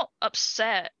like I'm not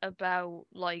upset about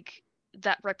like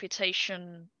that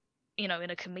reputation, in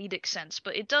a comedic sense,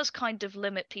 but it does kind of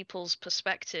limit people's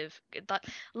perspective. That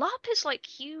LARP is like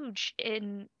huge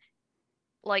in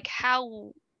like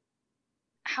how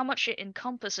much it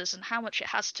encompasses and how much it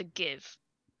has to give.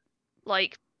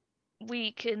 Like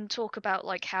we can talk about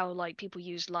like how like people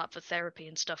use LARP for therapy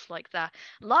and stuff like that.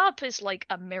 LARP is like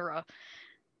a mirror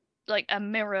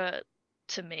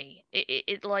to me.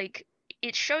 It like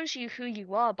it shows you who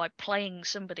you are by playing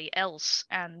somebody else,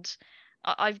 and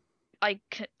I've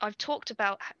talked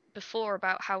about before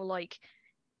about how like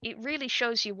it really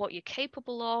shows you what you're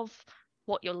capable of,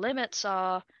 what your limits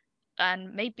are,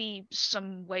 and maybe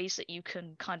some ways that you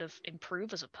can kind of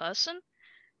improve as a person.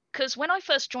 Because when I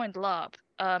first joined LARP,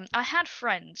 I had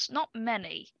friends, not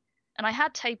many, and I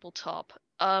had tabletop.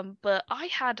 But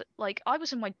I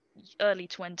was in my early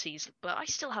 20s, but I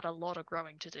still had a lot of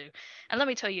growing to do. And let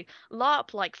me tell you,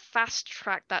 LARP like fast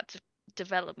tracked that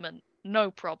development,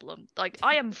 no problem. Like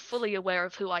I am fully aware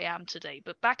of who I am today,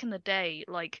 but back in the day,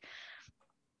 like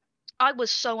I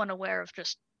was so unaware of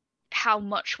just how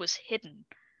much was hidden.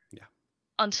 Yeah.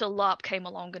 Until LARP came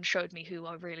along and showed me who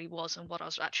I really was and what I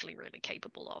was actually really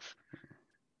capable of.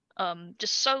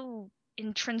 Just so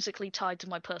intrinsically tied to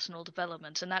my personal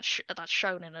development, and that's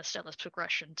shown in Estella's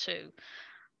progression too.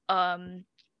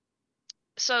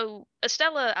 So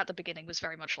Estella at the beginning was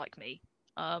very much like me,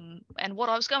 and what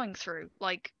I was going through,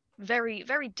 like very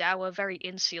very dour, very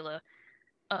insular.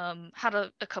 Had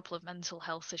a couple of mental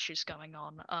health issues going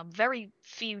on. Very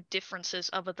few differences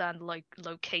other than like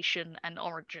location and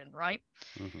origin, right?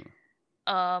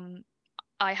 I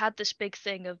had this big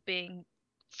thing of being,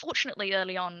 fortunately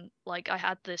early on, like I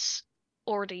had this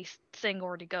already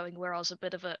going where I was a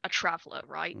bit of a traveler,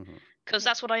 right? Because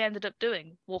that's what I ended up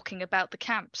doing, walking about the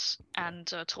camps and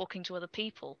talking to other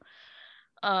people.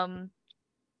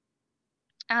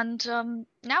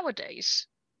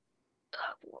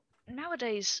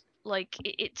 Nowadays, like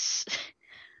it's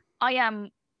I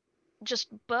am just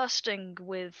bursting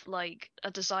with like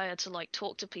a desire to like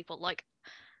talk to people. Like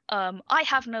I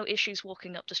have no issues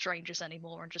walking up to strangers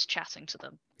anymore and just chatting to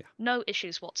them. Yeah. No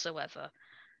issues whatsoever.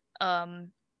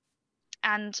 And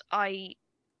I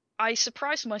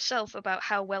surprised myself about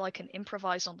how well I can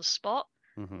improvise on the spot.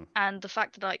 And the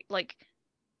fact that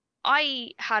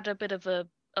I had a bit of a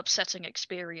upsetting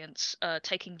experience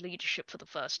taking leadership for the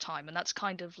first time, and that's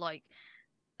kind of like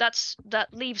that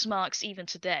leaves marks even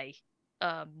today.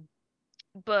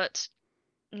 But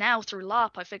now through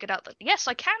LARP, I figured out that yes,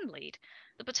 I can lead.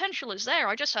 The potential is there.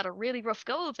 I just had a really rough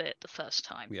go of it the first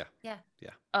time. Yeah.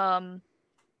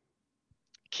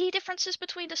 Key differences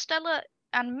between Estella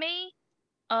and me.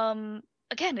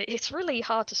 Again, it's really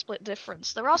hard to split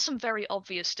difference. There are some very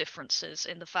obvious differences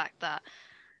in the fact that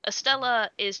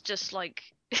Estella is just like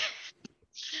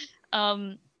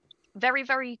very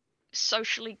very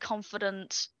socially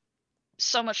confident,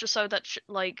 so much so that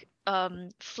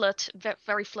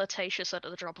very flirtatious at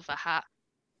the drop of a hat.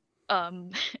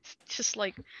 Just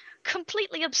like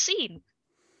completely obscene,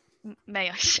 may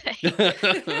I say.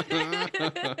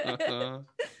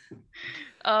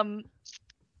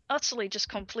 Utterly just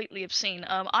completely obscene.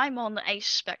 I'm on the ace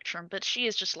spectrum, but she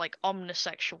is just like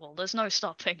omnisexual. There's no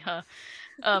stopping her.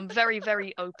 Very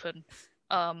very open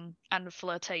and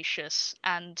flirtatious,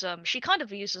 and she kind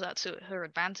of uses that to her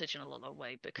advantage in a lot of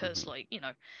way because like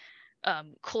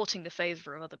courting the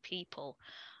favor of other people.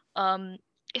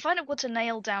 If I were to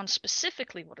nail down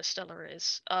specifically what Estella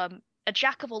is, a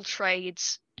jack of all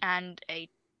trades and a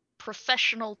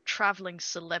professional traveling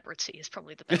celebrity is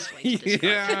probably the best way to describe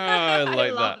yeah, it. I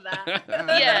like love that.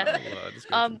 Yeah.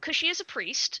 Because she is a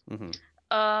priest.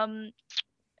 And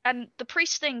the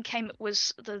priest thing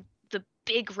was the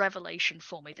big revelation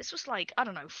for me. This was like, I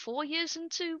don't know, 4 years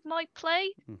into my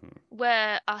play,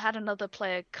 where I had another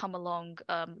player come along,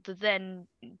 the then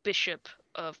Bishop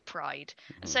of Pride,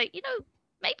 and say,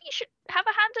 maybe you should have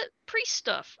a hand at priest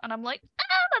stuff. And I'm like, I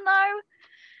don't know.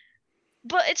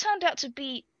 But it turned out to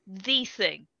be the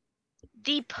thing,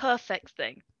 the perfect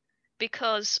thing,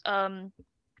 because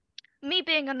me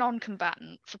being a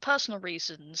non-combatant for personal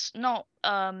reasons, not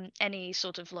any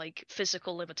sort of like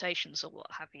physical limitations or what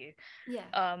have you.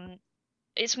 Yeah.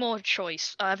 It's more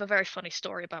choice. I have a very funny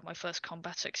story about my first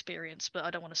combat experience, but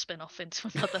I don't want to spin off into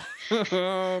another.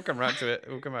 We'll come back to it.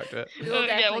 We'll come back to it.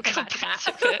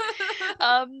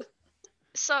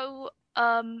 So,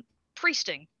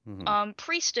 priesting.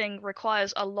 Priesting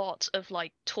requires a lot of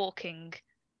like talking,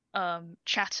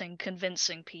 chatting,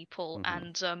 convincing people,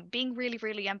 and being really,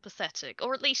 really empathetic,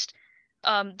 or at least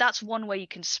that's one way you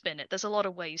can spin it. There's a lot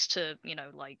of ways to,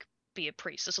 like be a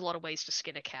priest. There's a lot of ways to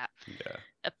skin a cat. Yeah.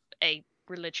 A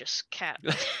religious cat.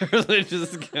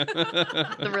 Religious cat.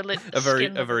 A very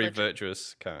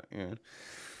virtuous cat. Yeah.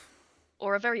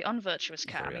 Or a very unvirtuous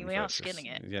cat. I mean, we are skinning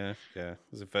it. Yeah, yeah.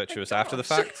 Is it virtuous after the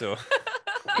fact, or?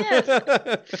 Yeah.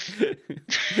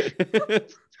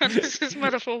 Does this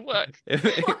metaphor work? There's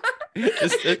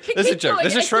a joke.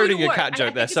 There's a Schrodinger cat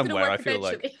joke there somewhere. I feel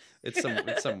like it's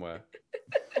somewhere.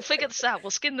 We'll figure this out.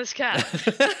 We'll skin this cat.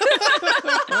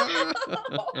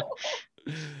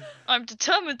 I'm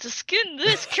determined to skin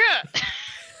this cat.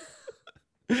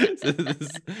 So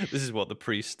this is what the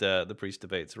priest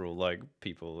debates are all like,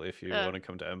 people. If you want to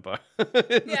come to Empire.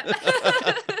 Yeah.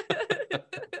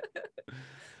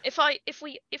 If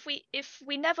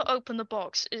we never open the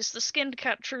box, is the skinned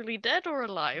cat truly dead or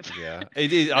alive? Yeah,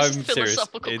 it is. I'm serious.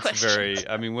 Philosophical It's questions. very.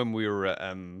 I mean, when we were at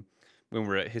when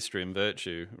we're at History and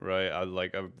Virtue, right?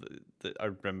 I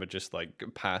remember just like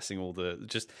passing all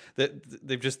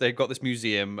they've got this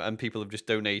museum and people have just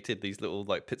donated these little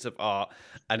like bits of art,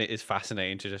 and it is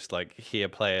fascinating to just like hear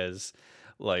players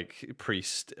like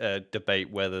priest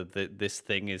debate whether this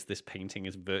painting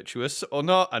is virtuous or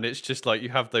not, and it's just like you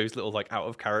have those little like out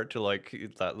of character, like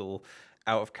that little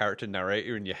out of character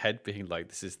narrator in your head being like,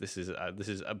 this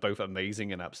is both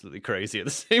amazing and absolutely crazy at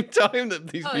the same time, that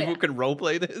these people can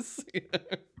roleplay this.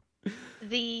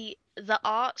 The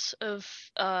art of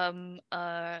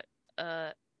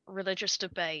religious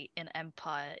debate in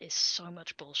Empire is so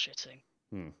much bullshitting.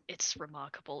 It's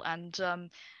remarkable, and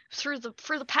through the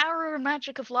power and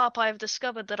magic of LARP, I have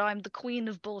discovered that I'm the queen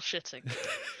of bullshitting.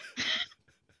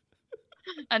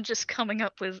 And just coming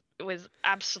up with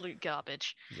absolute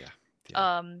garbage.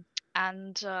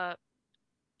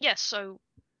 So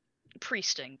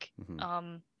priesting.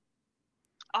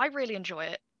 I really enjoy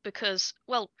it because,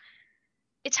 well,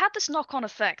 it's had this knock-on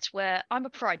effect where I'm a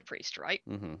pride priest, right?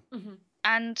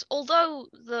 And although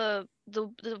the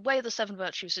way of the Seven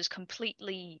Virtues is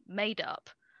completely made up,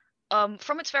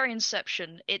 from its very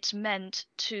inception, it's meant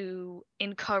to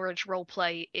encourage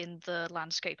roleplay in the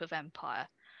landscape of Empire.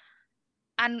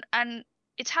 And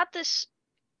it's had this.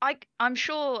 I'm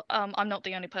sure I'm not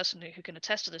the only person who can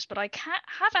attest to this, but I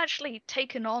have actually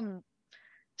taken on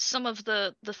some of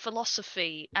the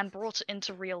philosophy and brought it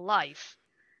into real life,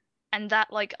 and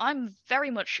that like I'm very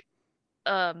much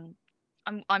I'm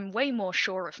way more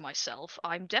sure of myself.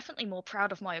 I'm definitely more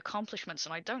proud of my accomplishments,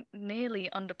 and I don't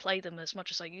nearly underplay them as much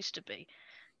as I used to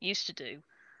do.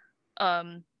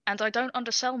 And I don't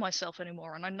undersell myself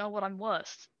anymore, and I know what I'm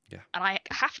worth. And I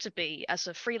have to be as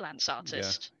a freelance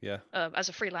artist, as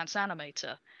a freelance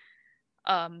animator.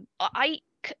 I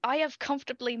have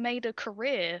comfortably made a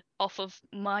career off of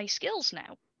my skills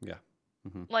now.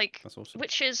 Like, that's awesome.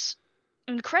 Which is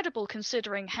incredible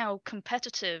considering how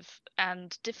competitive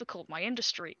and difficult my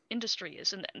industry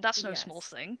is, and that's no small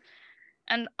thing.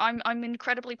 And I'm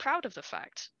incredibly proud of the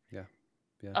fact.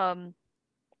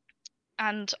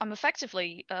 And I'm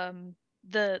effectively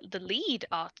the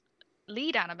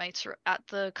lead animator at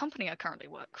the company I currently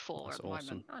work for. That's at the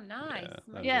moment. Oh,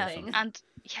 nice. And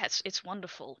it's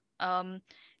wonderful.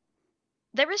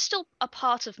 There is still a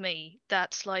part of me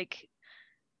that's like,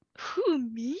 who,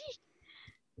 me?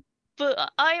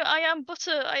 But I am but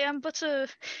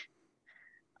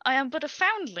a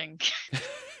foundling.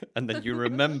 And then you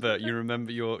remember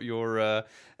your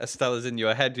Estella's in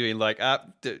your head doing like,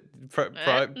 pride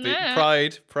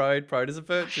is a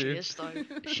virtue.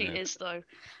 She is though.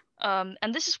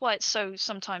 And this is why it's so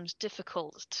sometimes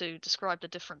difficult to describe the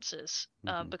differences,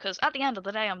 because at the end of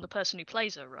the day, I'm the person who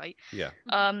plays her, right?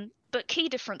 But key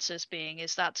differences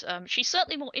is that she's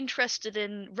certainly more interested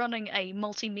in running a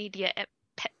multimedia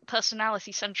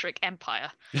personality-centric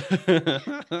empire.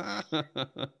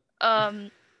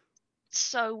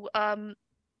 So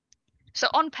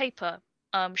on paper,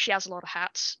 she has a lot of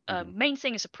hats. Main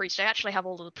thing is a priest. I actually have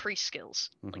all of the priest skills,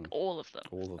 like all of them.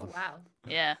 Oh, wow.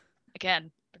 Yeah.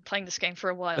 Again, been playing this game for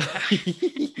a while now.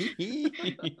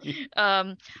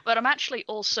 But I'm actually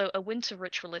also a winter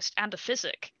ritualist and a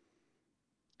physic.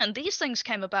 And these things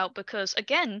came about because,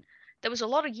 again, there was a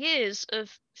lot of years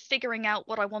of figuring out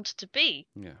what I wanted to be.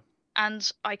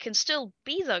 And I can still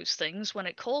be those things when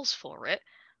it calls for it.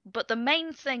 But the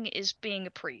main thing is being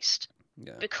a priest.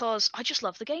 Because I just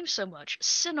love the game so much.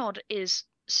 Synod is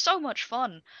so much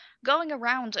fun. Going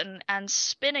around and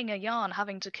spinning a yarn,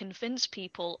 having to convince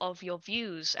people of your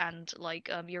views and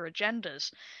like your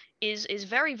agendas is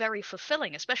very, very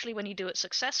fulfilling, especially when you do it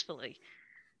successfully.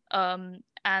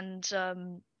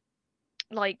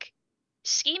 Like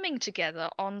scheming together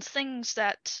on things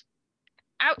that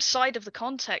outside of the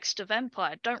context of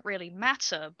Empire don't really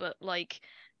matter, but like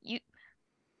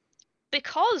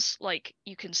because like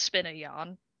you can spin a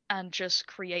yarn and just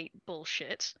create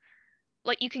bullshit,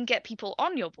 like you can get people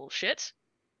on your bullshit,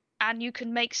 and you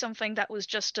can make something that was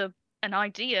just an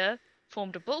idea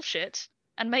formed of bullshit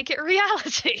and make it a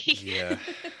reality.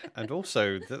 And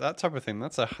also that type of thing,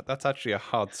 that's actually a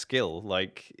hard skill,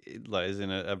 like is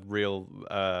in a real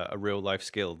life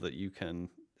skill that you can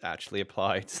actually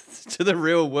apply to the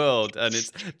real world, and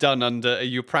it's done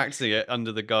you're practicing it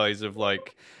under the guise of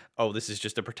like, oh, this is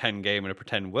just a pretend game in a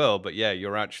pretend world, but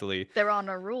you're actually... There are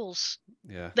no rules.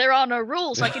 There are no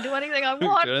rules. I can do anything I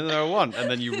want.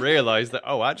 And then you realize that,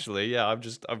 oh, actually, I've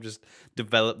just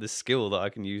developed this skill that I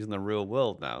can use in the real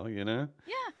world now, you know?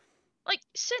 Yeah. Like,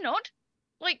 Synod,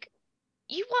 like,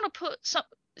 you want to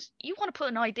put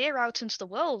an idea out into the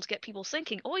world, get people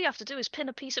thinking. All you have to do is pin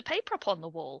a piece of paper up on the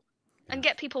wall and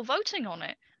get people voting on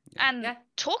it. and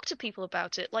talk to people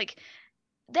about it. Like,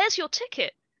 there's your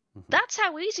ticket. That's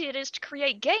how easy it is to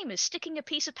create game, is sticking a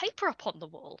piece of paper up on the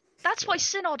wall. That's why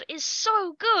Synod is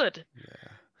so good. Yeah.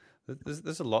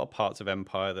 There's a lot of parts of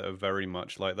Empire that are very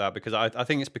much like that, because I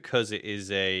think it's because it's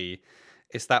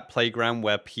that playground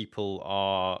where people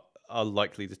are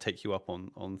likely to take you up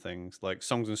on things like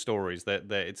songs and stories. That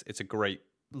it's a great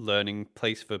learning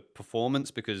place for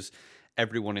performance, because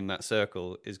everyone in that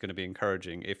circle is going to be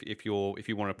encouraging. If you want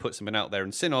to put something out there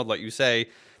in Synod, like you say,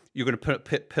 you're going to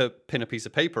pin a piece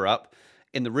of paper up.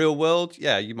 In the real world,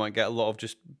 you might get a lot of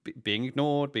just being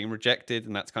ignored, being rejected,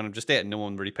 and that's kind of just it. No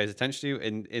one really pays attention to you.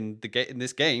 In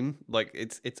this game, like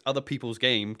it's other people's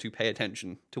game to pay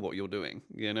attention to what you're doing.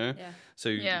 So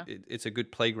it's a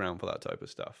good playground for that type of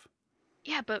stuff.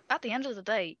 Yeah, but at the end of the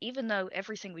day, even though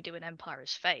everything we do in Empire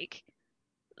is fake,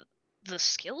 the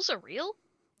skills are real.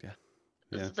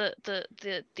 Yeah.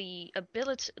 The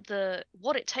ability,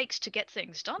 what it takes to get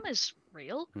things done is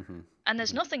real. And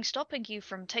there's nothing stopping you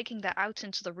from taking that out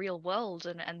into the real world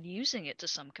and using it to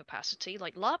some capacity.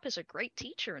 Like, LARP is a great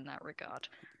teacher in that regard.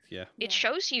 It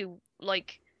shows you,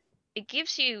 like, it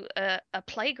gives you a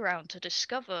playground to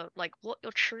discover, like, what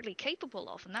you're truly capable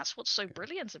of, and that's what's so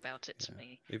brilliant about it to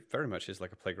me. It very much is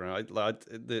like a playground. I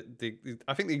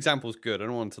think the example's good. I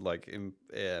don't want to like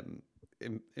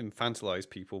infantilize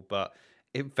people, but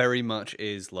it very much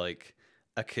is like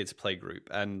a kids play group.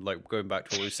 And like going back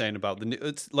to what we were saying about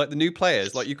it's like the new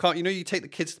players, like you take the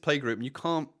kids to the play group and you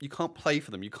can't play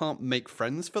for them, you can't make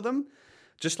friends for them,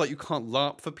 just like you can't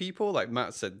LARP for people. Like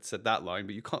Matt said that line,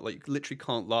 but you can't, like, you literally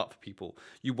can't LARP for people.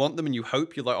 You want them and you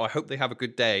hope, you're like, I hope they have a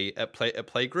good day at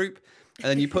play group, and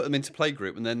then you put them into play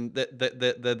group, and then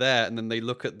they're there, and then they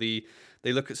look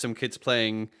at some kids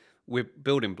playing with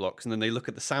building blocks, and then they look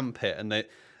at the sand pit,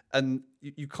 and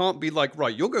you can't be like,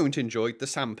 right, you're going to enjoy the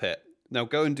sand pit, now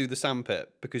go and do the sand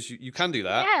pit, because you can do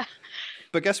that. Yeah.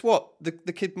 But guess what? The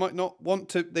kid might not want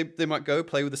to. They might go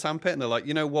play with the sand pit, and they're like,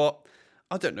 you know what?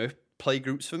 I don't know. Play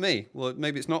groups for me. Well,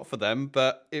 maybe it's not for them,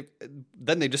 but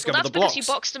then they discover the blocks. That's because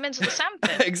you boxed them into the sand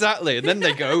pit. Exactly. And then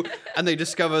they go and they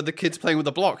discover the kids playing with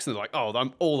the blocks, and they're like, oh,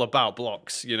 I'm all about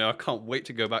blocks. I can't wait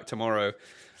to go back tomorrow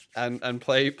and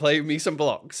play me some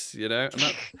blocks, And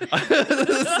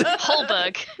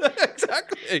Holberg.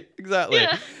 Exactly.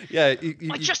 Yeah.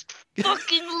 I just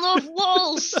fucking love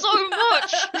walls so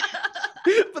much.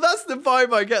 But that's the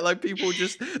vibe I get. Like, people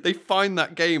they find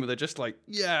that game and they're just like,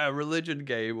 yeah, religion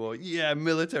game, or yeah,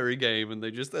 military game, and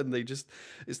they just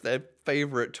it's their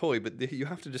favorite toy. But you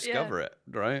have to discover it,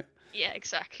 right? Yeah,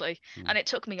 exactly. And it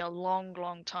took me a long,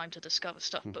 long time to discover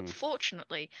stuff. But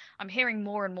fortunately, I'm hearing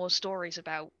more and more stories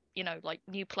about, like,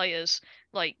 new players,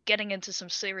 like, getting into some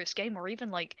serious game, or even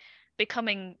like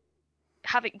gaining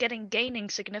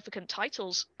significant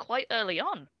titles quite early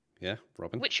on. Yeah,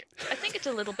 Robin. Which I think it's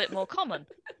a little bit more common.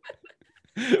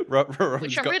 Robin's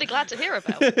which I'm really glad to hear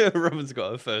about. Robin's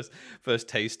got a first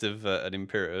taste of an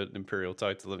imperial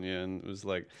title, haven't you? And it was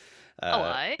like,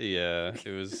 yeah, it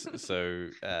was so.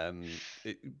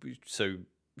 So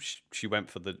she went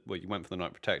for the you went for the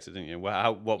Knight Protector, didn't you?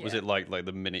 What was it like? Like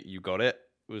the minute you got it,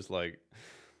 was like,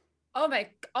 oh my,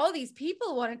 all these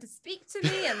people wanted to speak to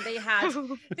me, and they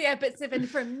had bits of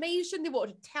information. They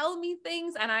wanted to tell me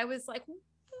things, and I was like,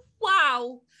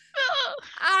 wow,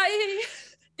 I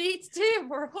need to do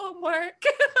more homework.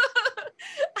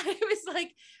 I was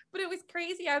like, but it was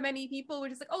crazy how many people were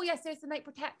just like, oh yes, there's the Knight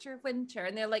Protector of Winter,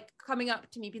 and they're like coming up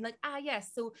to me being like, yes,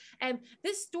 so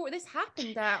this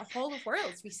happened at Hall of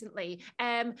Worlds recently,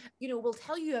 we'll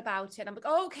tell you about it. And I'm like,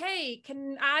 okay,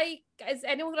 is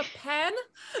anyone got a pen?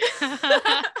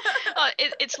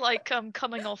 It's like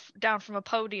coming down from a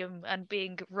podium and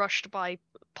being rushed by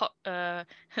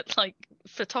like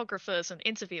photographers and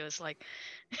interviewers, like.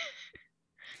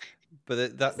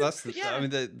 But that's I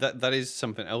mean, that is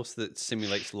something else that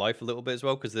simulates life a little bit as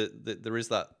well, because there is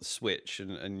that switch,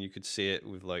 and you could see it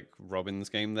with like Robin's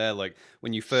game there. Like,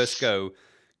 when you first go,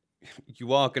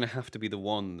 you are going to have to be the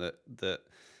one that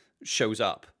shows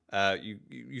up.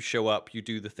 You show up, you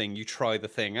do the thing, you try the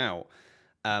thing out,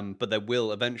 but there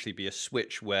will eventually be a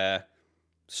switch where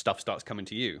stuff starts coming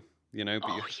to you. And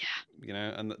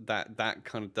that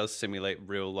kind of does simulate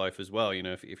real life as well.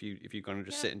 If you're going to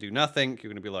just sit and do nothing,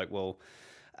 you're going to be like, well,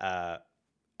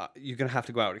 you're going to have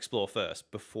to go out and explore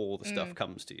first before the stuff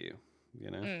comes to you.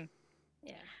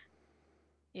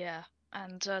 Yeah,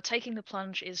 and taking the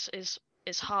plunge is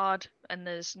hard, and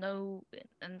there's no,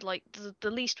 and like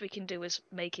the least we can do is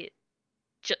make it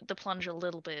the plunge a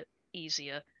little bit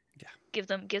easier. Yeah, give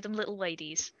them little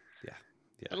ladies. Yeah.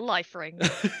 Life ring.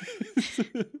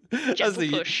 Gentle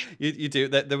push. You do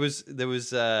that. There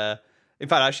was In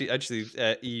fact,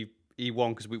 actually, E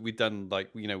won because we'd done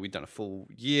we'd done a full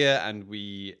year, and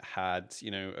we had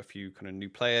a few kind of new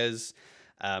players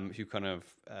who kind of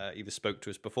either spoke to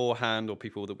us beforehand or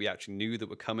people that we actually knew that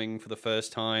were coming for the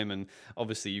first time. And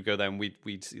obviously you go there and we'd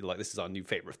like, this is our new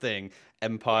favorite thing,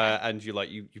 Empire, and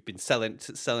you've been selling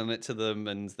it to them,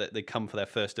 and that they come for their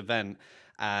first event.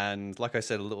 And like I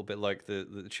said, a little bit like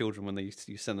the children when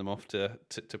you send them off to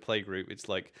play group, it's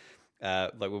like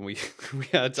when we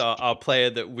had our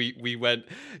player that we went,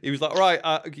 he was like, all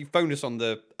right, he phoned us on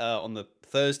the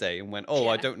Thursday and went,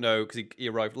 I don't know, because he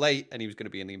arrived late and he was going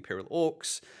to be in the Imperial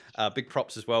Orcs. Big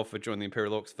props as well for joining the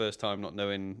Imperial Orcs first time, not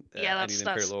knowing any of the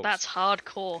Imperial Orcs. That's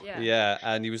hardcore. Yeah,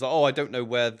 and he was like, I don't know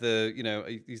where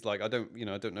he's like, I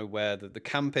don't know where the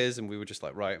camp is, and we were just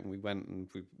like, right, and we went and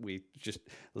we just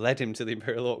led him to the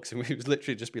Imperial Orcs, and we was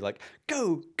literally just be like,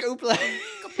 go play.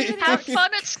 Have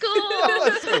fun at school.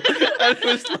 And it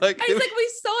was like, we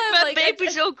saw him, my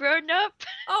baby's all grown up.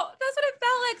 Oh, that's what it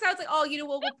felt like. So I was like,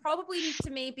 we'll probably need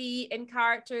to maybe in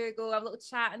character go have a little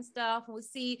chat and stuff, and we'll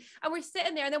see. And we're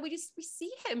sitting there, and then we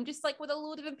see him just like with a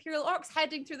load of Imperial Orcs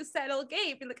heading through the Sentinel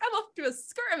Gate, being like, I'm off to a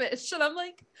skirmish, and I'm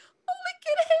like, oh, look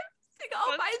at him.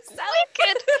 All by himself.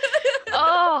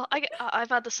 I've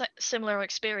had the similar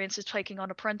experiences taking on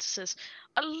apprentices.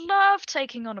 I love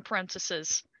taking on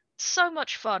apprentices. So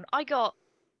much fun. I got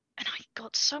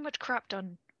so much crap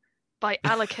done by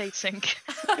allocating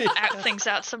things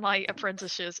out to my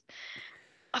apprentices.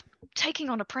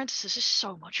 Taking on apprentices is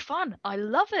so much fun. I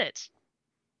love it.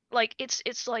 Like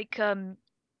it's like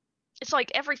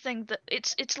everything that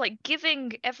it's like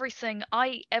giving everything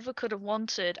I ever could have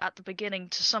wanted at the beginning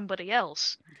to somebody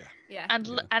else. Yeah. And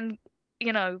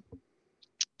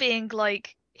being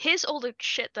like, here's all the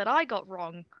shit that I got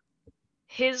wrong.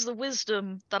 Here's the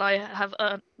wisdom that I have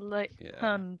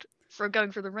earned for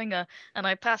going through the ringer, and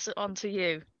I pass it on to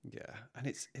you. Yeah, and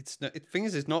it's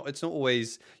not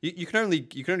always you can only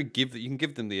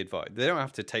give them the advice. They don't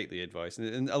have to take the advice,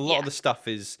 and a lot of the stuff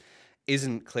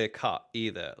isn't clear cut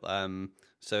either.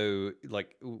 So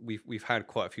like we've had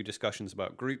quite a few discussions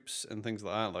about groups and things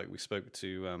like that. Like we spoke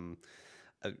to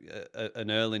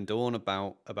an Earl in Dawn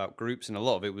about groups, and a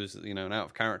lot of it was an out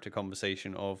of character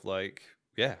conversation of like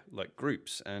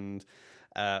groups. And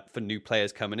for new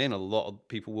players coming in, a lot of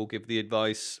people will give the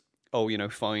advice,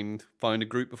 find a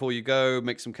group before you go,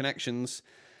 make some connections,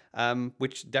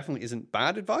 which definitely isn't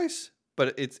bad advice,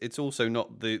 but it's also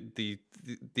not the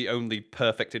only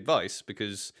perfect advice,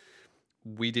 because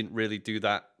we didn't really do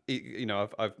that.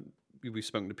 We've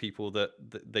spoken to people that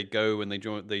they go and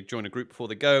they join a group before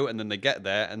they go, and then they get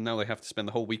there and now they have to spend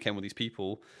the whole weekend with these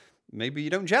people. Maybe you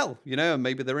don't gel, and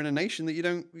maybe they're in a nation that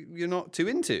you're not too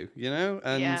into,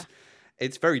 and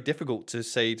it's very difficult to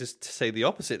say the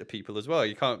opposite to people as well.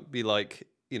 You can't be like,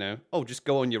 just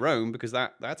go on your own, because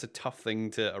that's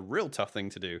a real tough thing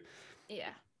to do. Yeah.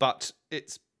 But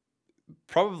it's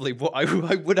probably what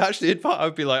I would actually advise. I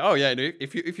would be like,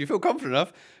 if you feel confident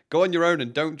enough, go on your own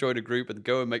and don't join a group, and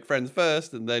go and make friends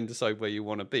first, and then decide where you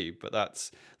want to be. But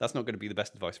that's not going to be the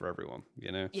best advice for everyone,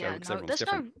 Yeah, so, everyone's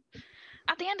different.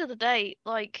 At the end of the day,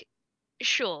 like,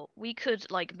 sure, we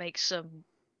could like make some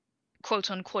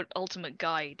quote unquote ultimate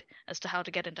guide as to how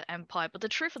to get into Empire, but the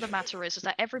truth of the matter is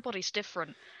that everybody's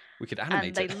different. We could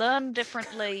animate and they learn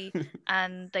differently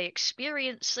and they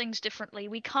experience things differently.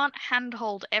 We can't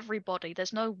handhold everybody.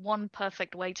 There's no one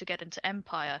perfect way to get into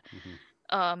Empire.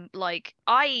 Like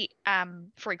I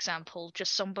am, for example,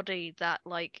 just somebody that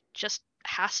like just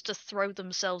has to throw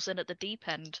themselves in at the deep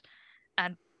end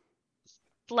and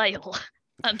flail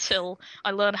until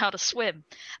I learn how to swim.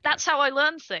 That's how I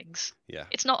learn things. Yeah.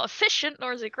 It's not efficient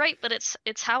nor is it great, but it's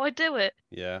how I do it.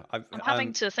 Yeah. I'm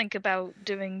having to think about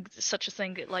doing such a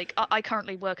thing. Like I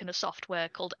currently work in a software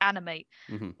called Animate,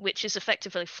 which is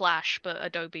effectively Flash, but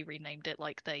Adobe renamed it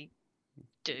like they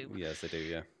do. Yes, they do,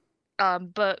 yeah.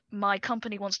 But my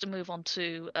company wants to move on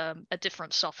to a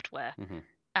different software.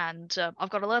 And I've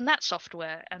got to learn that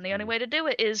software. And the only way to do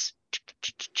it is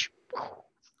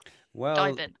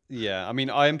dive in. Yeah, I mean,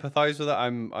 I empathize with that.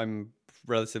 I'm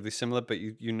relatively similar, but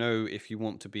if you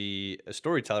want to be a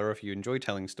storyteller, or if you enjoy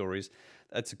telling stories,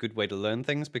 that's a good way to learn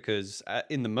things, because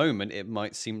in the moment it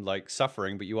might seem like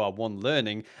suffering, but you are, one,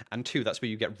 learning, and two, that's where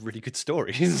you get really good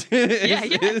stories.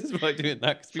 It's by doing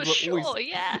that, because people are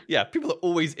always, people are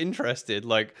always interested.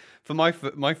 Like for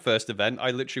my first event,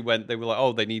 I literally went. They were like,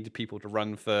 "Oh, they needed people to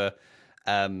run for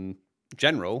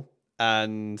general."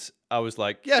 And I was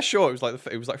like, yeah, sure. It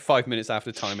was like 5 minutes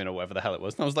after timing or whatever the hell it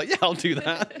was. And I was like, yeah, I'll do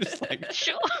that. Just like,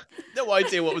 Sure. no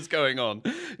idea what was going on,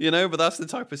 but that's the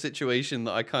type of situation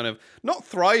that I kind of not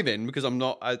thrive in, because I'm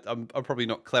probably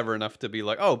not clever enough to be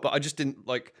like, oh, but I just didn't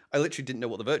like, I literally didn't know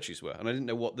what the virtues were. And I didn't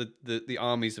know what the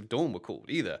armies of Dawn were called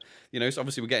either, so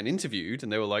obviously we're getting interviewed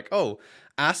and they were like, oh,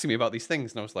 asking me about these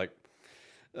things. And I was like,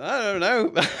 I don't know,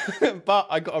 but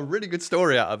I got a really good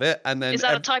story out of it. And then is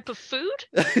that a type of food?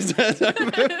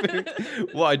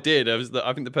 What I did,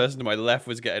 I think the person to my left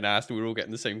was getting asked, and we were all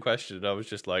getting the same question. And I was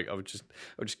just like, I would just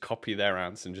copy their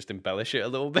answer and just embellish it a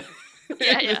little bit.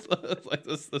 Yeah.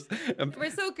 They were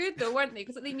so good though, weren't they?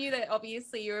 Because they knew that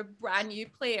obviously you're a brand new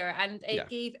player, and it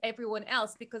gave everyone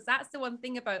else, because that's the one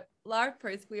thing about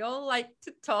LARPers, we all like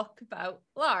to talk about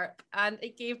LARP, and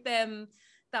it gave them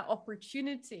that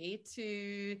opportunity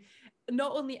to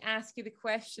not only ask you the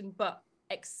question, but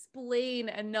explain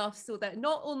enough so that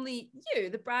not only you,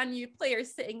 the brand new player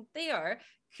sitting there,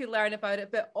 could learn about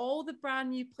it, but all the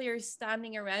brand new players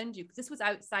standing around you, because this was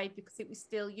outside, because it was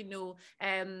still,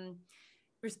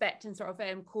 respecting sort of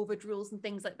COVID rules and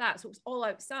things like that. So it was all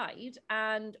outside,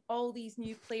 and all these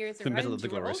new players around middle of the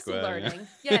you were Glory also Square, learning.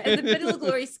 Yeah, in the middle of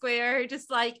Glory Square, just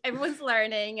like everyone's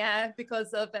learning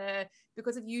because of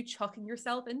you chucking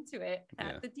yourself into it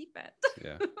at the deep end.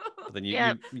 Yeah, but then you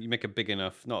make a big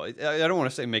enough. No, I don't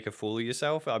want to say make a fool of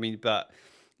yourself. I mean, but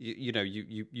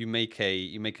you make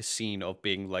a scene of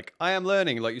being like, I am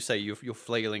learning, like you say, you're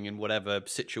flailing in whatever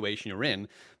situation you're in,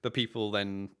 but people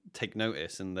then take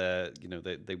notice, and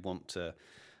they want to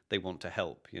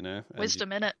help, and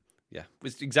Wisdom in it. Yeah,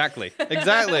 exactly.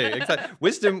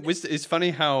 Wisdom is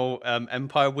funny how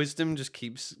Empire wisdom just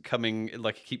keeps coming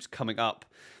up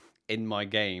in my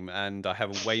game, and I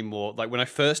have a way more, like when I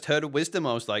first heard of wisdom,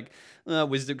 I was like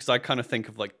wisdom, because I kind of think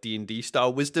of like D&D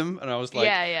style wisdom, and I was like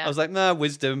I was like, nah,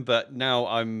 wisdom. But now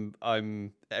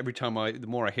I'm every time the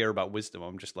more I hear about wisdom,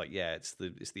 I'm just like, yeah, it's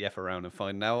the F around and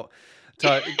find out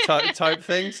type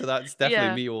thing. So that's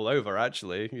definitely me all over,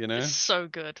 actually, It's so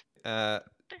good. At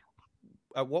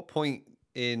what point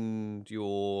in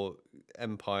your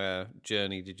Empire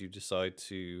journey did you decide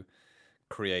to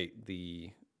create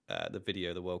the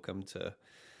video, the Welcome to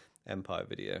Empire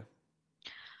video?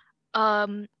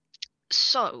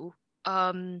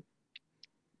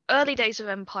 Early days of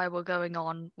Empire were going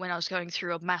on when I was going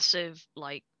through a massive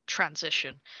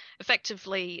transition.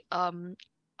 Effectively,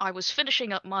 I was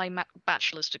finishing up my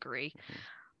bachelor's degree.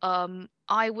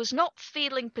 I was not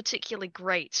feeling particularly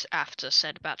great after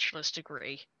said bachelor's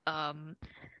degree.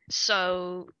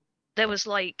 So there was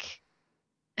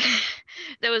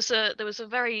there was a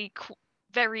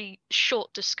very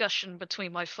short discussion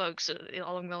between my folks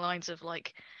along the lines of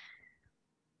like,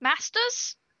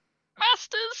 masters.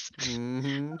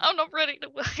 Mm-hmm. I'm not ready to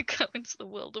go into the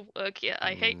world of work yet.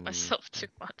 I hate myself too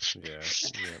much. Yeah.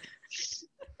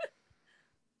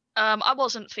 I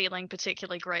wasn't feeling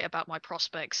particularly great about my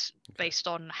prospects based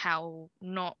on how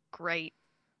not great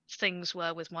things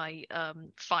were with my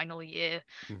final year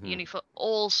uni, for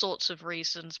all sorts of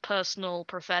reasons, personal,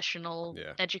 professional,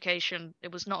 education.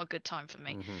 It was not a good time for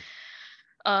me.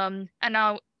 And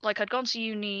now, I'd gone to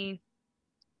uni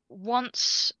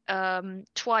once,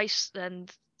 twice, then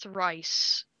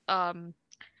thrice. It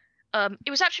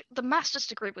was actually, the master's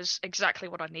degree was exactly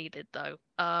what I needed, though.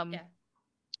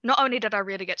 Not only did I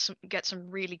really get some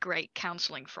really great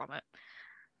counseling from it,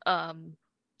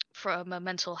 from a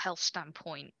mental health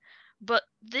standpoint, but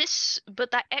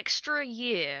that extra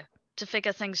year to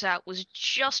figure things out was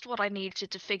just what I needed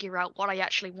to figure out what I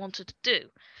actually wanted to do.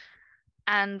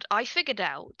 And I figured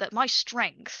out that my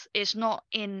strength is not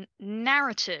in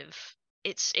narrative,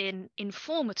 it's in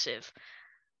informative.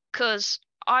 Because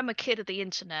I'm a kid of the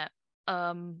internet.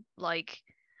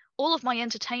 All of my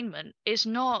entertainment is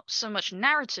not so much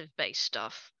narrative-based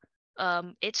stuff.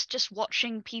 It's just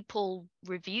watching people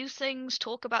review things,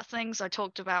 talk about things. I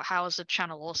talked about how, as a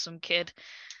Channel Awesome kid,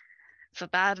 for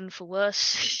bad and for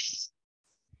worse,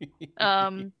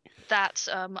 I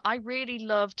really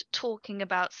loved talking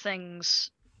about things,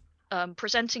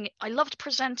 presenting. I loved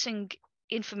presenting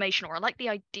information, or I liked the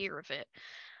idea of it.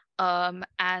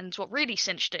 And what really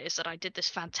cinched it is that I did this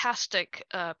fantastic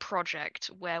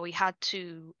project where we had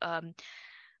to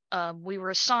we were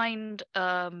assigned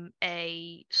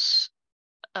a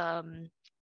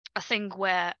thing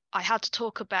where I had to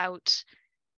talk about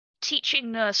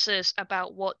teaching nurses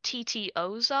about what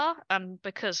TTOs are, and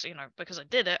because I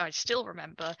did it, I still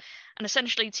remember. And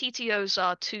essentially, TTOs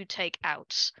are to take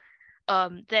outs.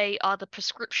 They are the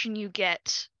prescription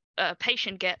a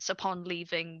patient gets upon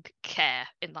leaving care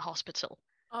in the hospital.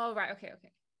 Oh, right. Okay.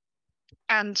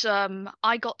 And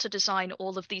I got to design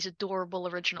all of these adorable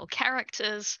original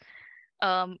characters.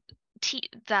 And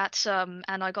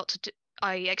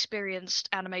I experienced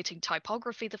animating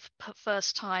typography the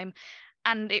first time,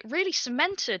 and it really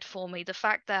cemented for me the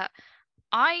fact that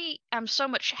I am so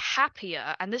much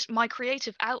happier, and my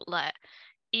creative outlet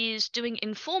is doing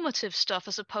informative stuff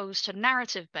as opposed to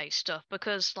narrative based stuff,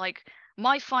 because like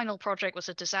my final project was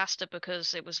a disaster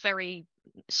because it was very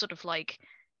sort of like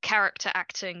character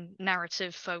acting,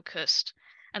 narrative focused,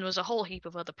 and there was a whole heap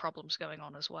of other problems going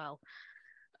on as well.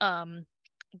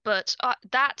 But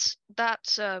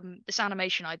this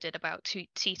animation I did about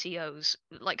TTOs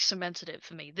like cemented it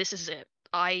for me. This is it.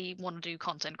 I want to do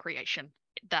content creation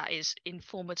that is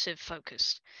informative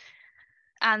focused.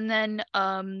 And then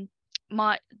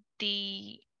my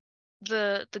the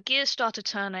gears started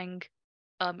turning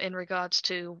in regards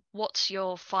to what's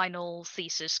your final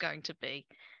thesis going to be.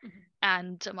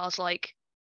 And I was like,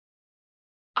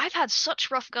 I've had such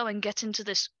rough going get into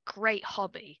this great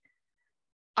hobby.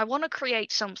 I want to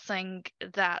create something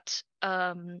that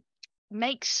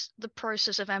makes the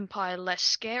process of Empire less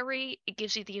scary. It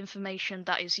gives you the information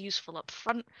that is useful up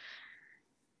front,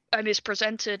 and is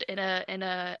presented in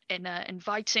a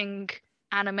inviting,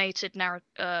 animated,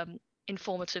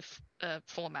 informative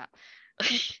format.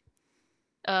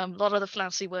 A lot of the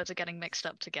fancy words are getting mixed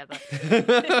up together.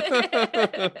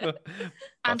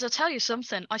 And to tell you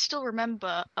something, I still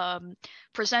remember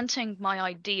presenting my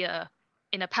idea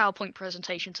in a PowerPoint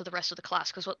presentation to the rest of the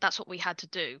class, because that's what we had to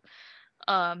do.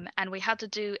 And we had to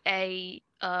do a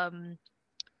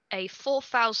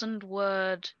 4,000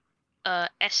 word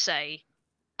essay,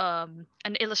 an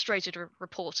illustrated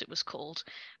report it was called,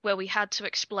 where we had to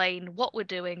explain what we're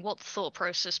doing, what the thought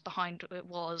process behind it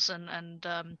was, and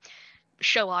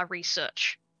show our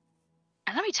research.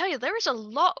 And let me tell you, there is a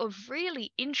lot of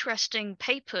really interesting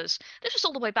papers. This was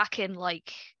all the way back in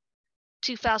like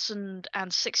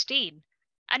 2016.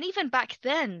 And even back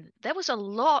then, there was a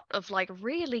lot of like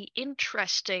really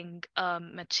interesting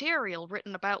material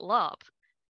written about LARP.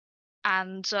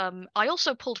 And I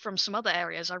also pulled from some other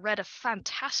areas. I read a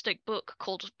fantastic book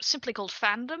simply called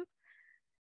Fandom,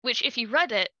 which if you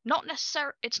read it,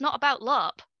 it's not about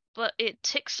LARP, but it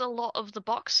ticks a lot of the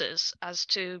boxes as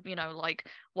to, like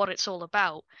what it's all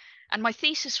about. And my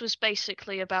thesis was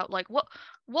basically about like what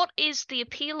is the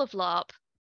appeal of LARP,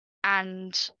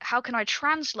 and how can I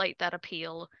translate that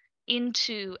appeal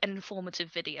into an informative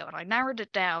video. And I narrowed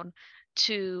it down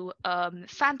to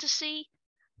fantasy,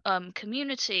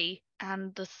 community,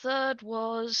 and the third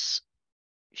was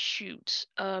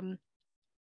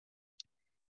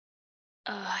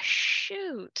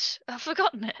I've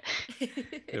forgotten it.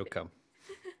 It'll come.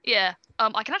 Yeah,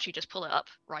 I can actually just pull it up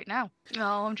right now.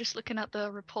 Oh, I'm just looking at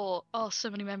the report. Oh,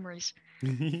 so many memories.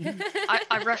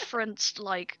 I referenced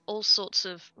like all sorts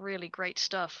of really great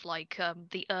stuff, like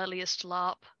the earliest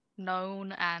LARP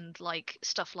known, and like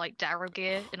stuff like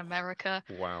Gear in America.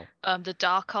 Wow. The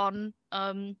Darkon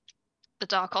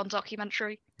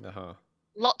documentary. Uh-huh.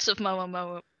 Lots of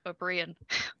Momo O'Brien.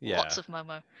 Yeah. Lots of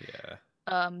Momo. Yeah.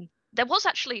 There was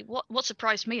actually what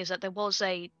surprised me is that there was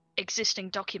a existing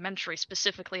documentary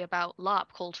specifically about LARP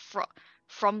called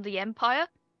From the Empire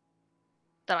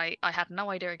that I had no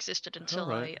idea existed until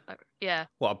right. yeah.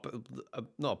 Well,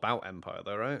 not about Empire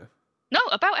though, right? No,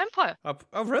 about Empire. Oh,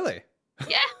 really?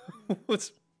 Yeah.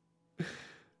 What's...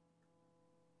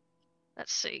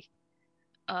 Let's see.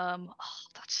 Oh,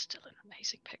 that's still an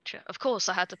amazing picture. Of course,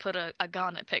 I had to put a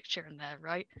Garnet picture in there,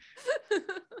 right?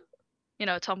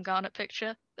 A Tom Garnet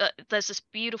picture. There's this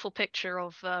beautiful picture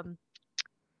of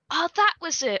oh, that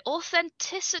was it.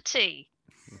 Authenticity.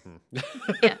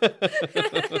 Yeah.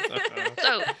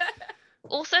 So,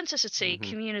 authenticity,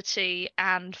 community,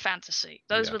 and fantasy.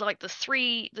 Those were like the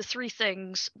three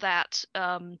things that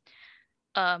that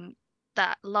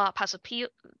LARP has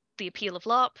the appeal of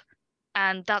LARP,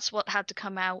 and that's what had to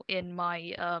come out in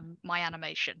my my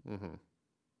animation.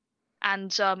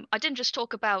 And I didn't just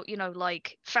talk about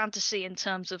like fantasy in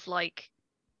terms of like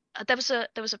there was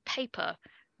a paper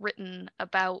written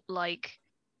about like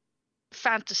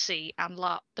fantasy and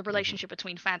LARP, the relationship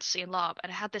between fantasy and LARP,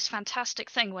 and it had this fantastic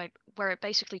thing where it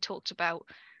basically talked about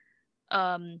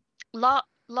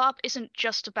LARP isn't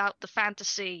just about the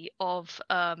fantasy of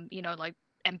like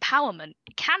empowerment.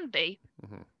 It can be,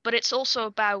 but it's also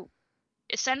about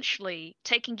essentially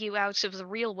taking you out of the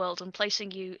real world and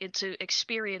placing you into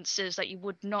experiences that you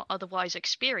would not otherwise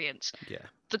experience. Yeah.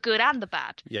 The good and the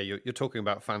bad. Yeah, you're talking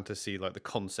about fantasy, like the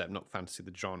concept, not fantasy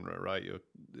the genre, right?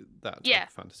 That type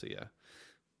of fantasy, yeah.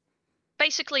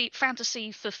 Basically,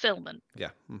 fantasy fulfillment.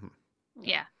 Yeah.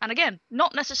 Yeah, and again,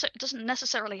 doesn't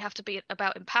necessarily have to be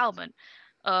about empowerment.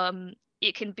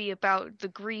 it can be about the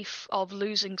grief of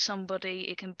losing somebody.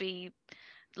 It can be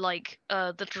like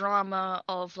the drama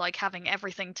of like having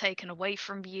everything taken away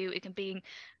from you. It can be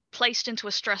placed into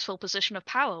a stressful position of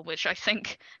power, which I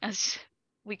think, as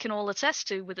we can all attest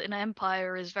to within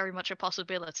Empire, is very much a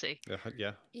possibility.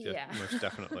 Yeah, most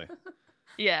definitely.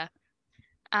 Yeah.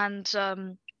 And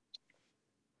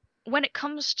when it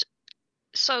comes to,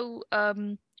 so let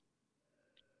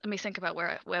me think about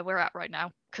where we're at right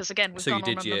now, because again we've gone on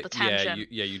another tangent.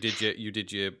 You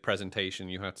did your presentation.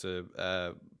 You had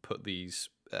to put these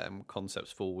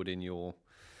concepts forward in your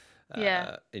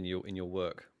in your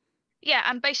work. Yeah,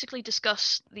 and basically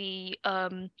discuss the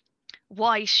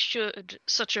why should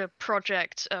such a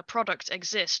product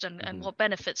exist, and what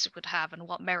benefits it would have and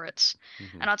what merits.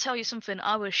 And I'll tell you something,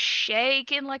 I was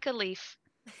shaking like a leaf.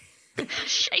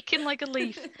 Shaking like a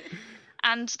leaf.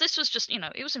 And this was just,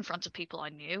 it was in front of people I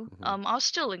knew. I was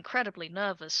still incredibly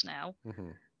nervous now.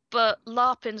 But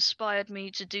LARP inspired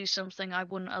me to do something I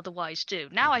wouldn't otherwise do.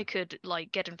 Now I could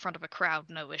like get in front of a crowd,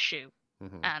 no issue,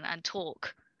 and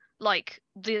talk. Like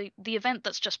the event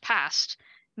that's just passed,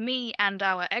 me and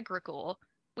our egregore,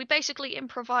 we basically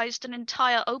improvised an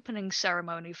entire opening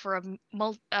ceremony for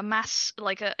a mass,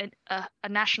 like a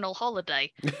national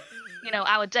holiday.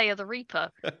 Our Day of the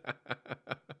Reaper.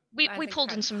 We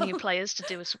pulled in some new players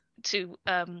to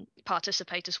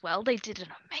participate as well. They did an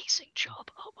amazing job.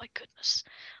 Oh my goodness!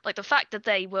 Like the fact that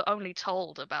they were only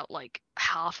told about like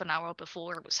half an hour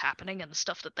before it was happening, and the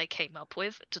stuff that they came up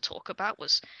with to talk about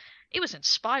was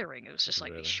inspiring. It was just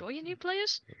like, really? Are you sure you new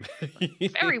players?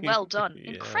 Very well done,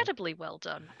 incredibly well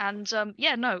done. And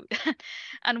no.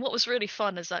 And what was really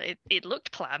fun is that it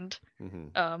looked planned,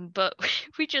 but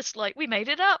we just we made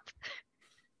it up.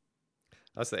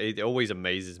 It always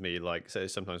amazes me, like, so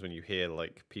sometimes when you hear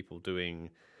like people doing,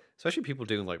 especially people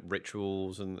doing like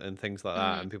rituals and things like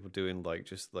that, and people doing like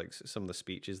just like some of the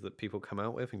speeches that people come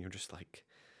out with, and you're just like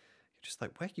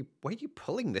where are you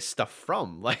pulling this stuff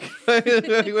from? Like,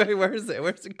 where is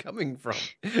it coming from?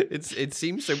 It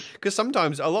seems so, because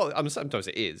sometimes sometimes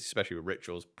it is, especially with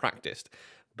rituals, practiced,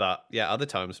 but yeah, other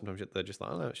times sometimes they're just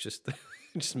like, oh no, it's just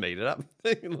just made it up.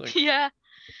 Like, yeah.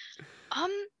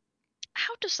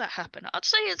 How does that happen? I'd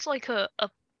say it's like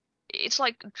it's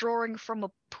like drawing from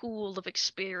a pool of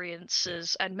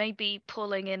experiences and maybe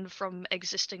pulling in from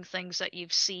existing things that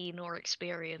you've seen or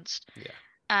experienced. Yeah.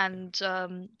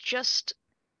 And just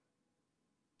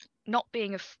not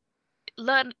being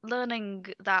learning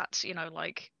that,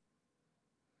 like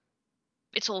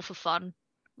it's all for fun.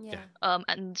 Yeah.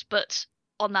 But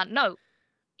on that note,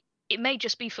 it may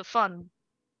just be for fun,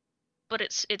 but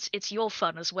it's your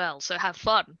fun as well, so have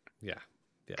fun. Yeah.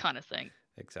 Kind of thing.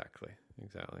 Exactly.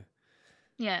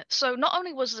 Yeah, so not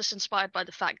only was this inspired by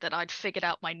the fact that I'd figured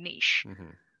out my niche,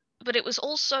 but it was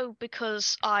also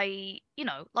because I,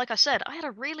 like I said, I had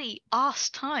a really arse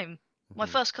time my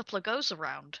first couple of goes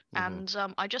around, and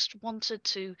I just wanted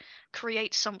to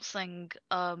create something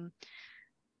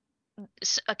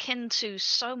akin to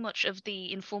so much of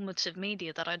the informative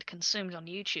media that I'd consumed on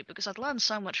YouTube, because I'd learned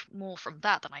so much more from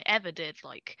that than I ever did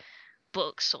like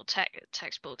books or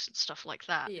textbooks and stuff like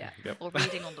that, or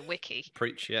reading on the wiki.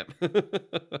 Preach. Yep.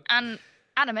 And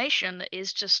animation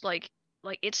is just like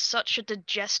it's such a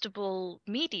digestible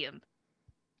medium.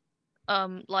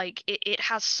 Like it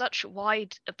has such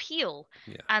wide appeal,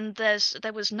 and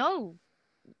there was no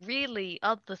really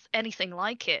anything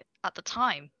like it at the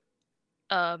time.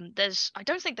 I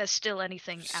don't think there's still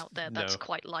anything out there that's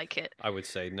quite like it. I would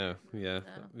say no. Yeah.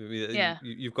 Yeah.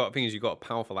 You've got a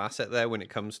powerful asset there when it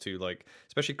comes to like,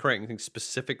 especially creating things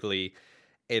specifically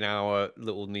in our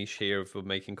little niche here for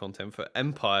making content for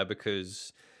Empire,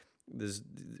 because there's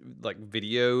like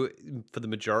video for the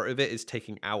majority of it is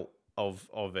taking out of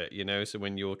it, so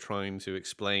when you're trying to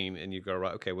explain and you go,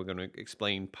 right, okay, we're going to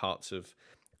explain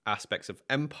aspects of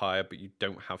Empire, but you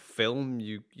don't have film,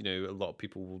 a lot of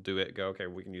people will do it, go, okay,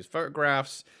 we can use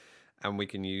photographs and we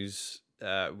can use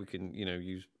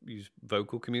use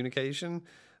vocal communication,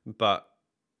 but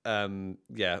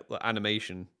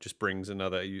animation just brings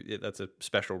that's a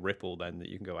special ripple then that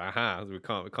you can go, aha,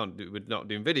 we're not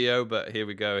doing video, but here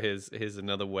we go, here's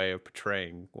another way of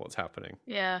portraying what's happening.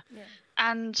 Yeah.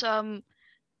 And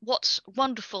what's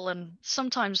wonderful and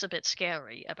sometimes a bit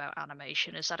scary about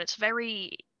animation is that it's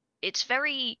very,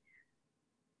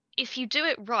 if you do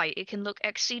it right, it can look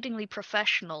exceedingly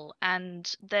professional,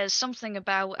 and there's something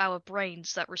about our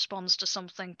brains that responds to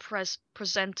something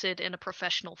presented in a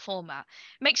professional format.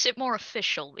 It makes it more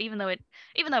official, even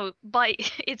though by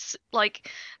it's like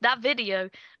that video,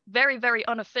 very, very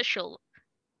unofficial,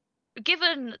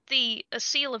 given a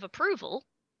seal of approval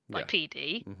by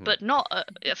PD, but not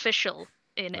official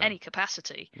in No. any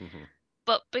capacity. Mm-hmm.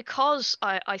 But because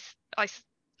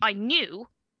I knew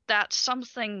that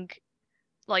something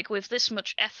like with this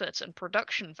much effort and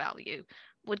production value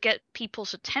would get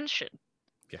people's attention.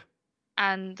 Yeah.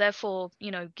 And therefore,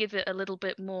 you know, give it a little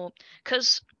bit more,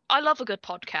 because I love a good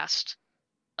podcast.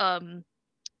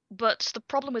 But the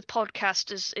problem with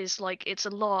podcast is like it's a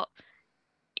lot.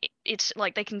 It's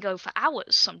like they can go for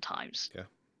hours sometimes. Yeah.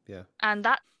 Yeah. And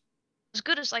that, as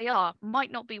good as they are,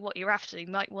 might not be what you're after. You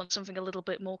might want something a little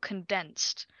bit more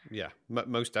condensed. Yeah,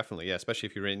 most definitely. Yeah, especially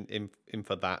if you're in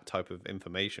for that type of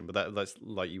information. But that's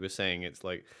like you were saying. It's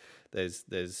like there's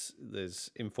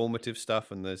informative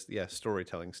stuff and there's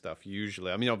storytelling stuff.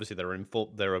 Usually, I mean, obviously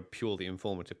there are purely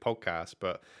informative podcasts,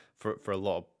 but for a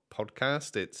lot of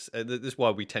podcasts, it's this is why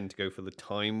we tend to go for the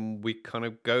time we kind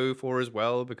of go for as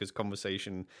well, because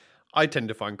conversation. I tend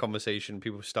to find conversation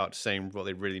people start saying what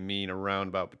they really mean around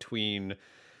about between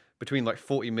like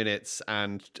 40 minutes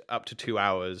and up to 2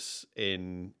 hours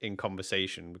in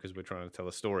conversation, because we're trying to tell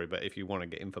a story. But if you want to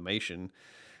get information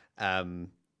out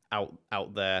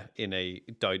there in a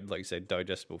like you said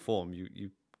digestible form,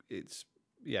 you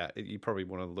probably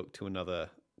want to look to another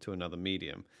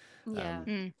medium.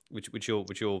 Which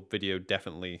your video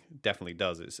definitely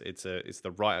does. It's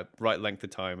the right length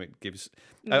of time. It gives.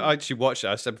 I actually watched it.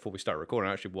 I said before we started recording,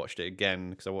 I actually watched it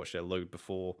again because I watched it a load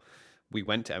before we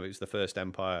went to it. It was the first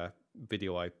Empire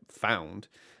video I found.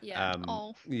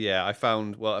 I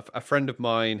found, well, a friend of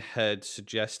mine had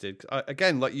suggested,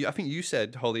 again, like I think you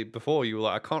said, Holly, before, you were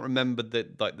like, I can't remember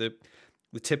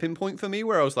the tipping point for me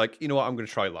where I was like, you know what, I'm going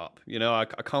to try LARP. You know, I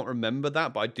can't remember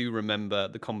that, but I do remember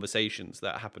the conversations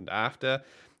that happened after.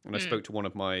 And I spoke to one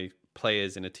of my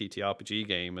players in a TTRPG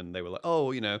game, and they were like,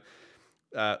 oh, you know,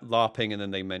 LARPing, and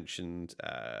then they mentioned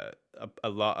a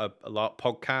LARP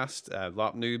podcast,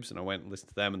 LARP Noobs, and I went and listened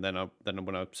to them, and then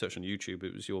when I searched on YouTube,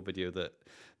 it was your video that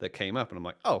came up, and I'm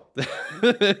like, oh,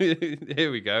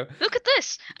 here we go. Look at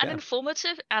this, an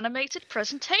informative animated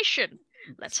presentation.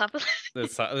 Let's have a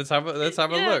let's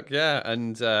have a look. Yeah,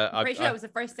 and I'm pretty sure that was the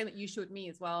first thing that you showed me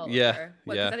as well. Yeah.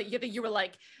 I think you were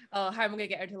like, oh, how am I gonna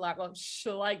get into LARP? Well,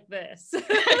 she'll like this. yeah.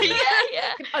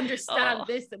 I can understand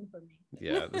this information.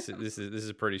 Yeah, this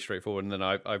is pretty straightforward. And then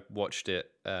I watched it.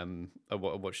 I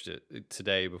watched it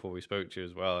today before we spoke to you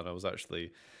as well, and I was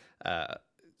actually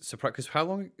surprised because how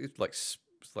long? It's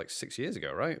like 6 years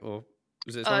ago, right? Or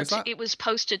was it as long as that? It was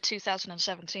posted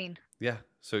 2017. Yeah.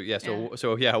 So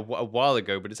a while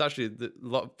ago, but it's actually a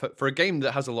lot for a game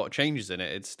that has a lot of changes in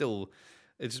it. It's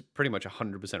pretty much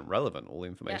 100% relevant. All the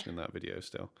information in that video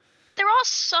still. There are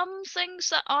some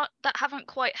things that haven't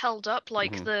quite held up,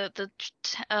 like the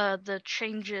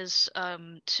changes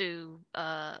to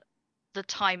the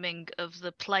timing of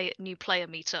the new player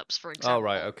meetups, for example. Oh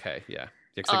right, okay, yeah.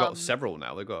 Because they've got several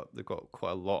now. They've got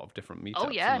quite a lot of different meetups. Oh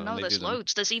yeah, no, there's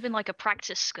loads. There's even like a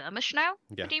practice skirmish now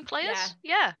for new players.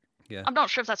 Yeah. I'm not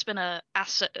sure if that's been a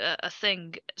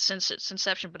thing since its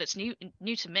inception, but it's new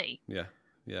to me.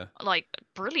 Yeah. Like,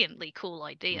 brilliantly cool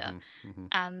idea.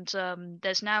 And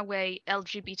there's now a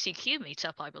LGBTQ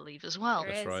meetup, I believe, as well.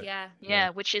 There is, right.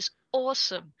 Yeah, which is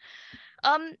awesome.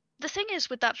 The thing is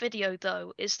with that video,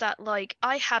 though, is that, like,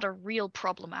 I had a real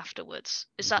problem afterwards.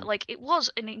 Is that, like, it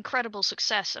was an incredible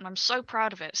success, and I'm so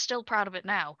proud of it. Still proud of it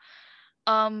now.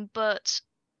 But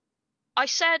I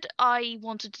said I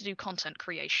wanted to do content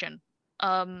creation.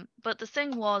 But the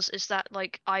thing is that,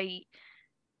 like, I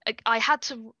had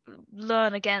to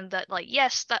learn again that, like,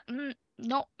 yes, that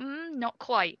not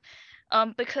quite.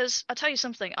 Because I tell you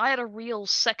something, I had a real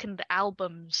second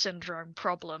album syndrome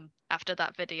problem after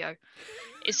that video.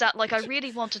 Is that, like, I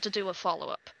really wanted to do a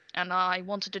follow-up, and I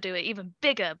wanted to do it even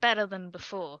bigger, better than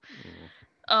before.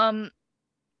 But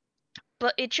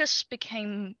it just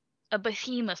became a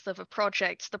behemoth of a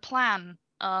project. The plan,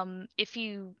 if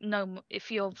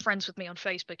you're friends with me on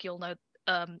Facebook, you'll know.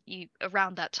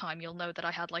 Around that time, you'll know that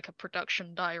I had like a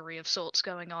production diary of sorts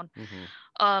going on.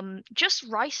 Just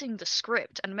writing the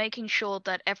script and making sure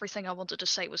that everything I wanted to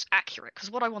say was accurate.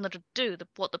 Because what I wanted to do,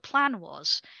 what the plan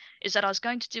was, is that I was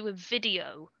going to do a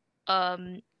video,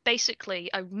 basically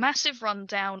a massive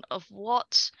rundown of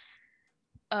what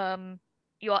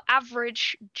your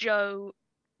average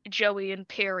Joey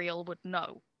Imperial would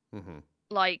know.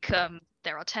 Like,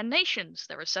 there are 10 nations,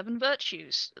 there are 7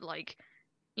 virtues, like,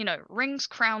 you know, rings,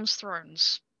 crowns,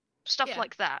 thrones, stuff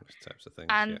like that. Those types of things.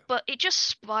 And but it just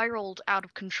spiraled out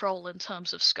of control in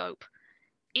terms of scope.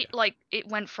 It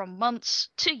went from months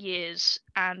to years,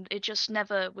 and it just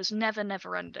never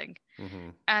ending.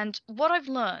 And what I've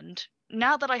learned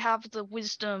now that I have the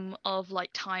wisdom of,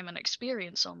 like, time and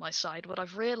experience on my side, what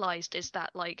I've realized is that,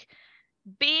 like,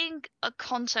 being a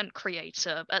content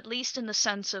creator, at least in the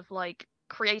sense of like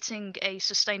creating a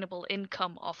sustainable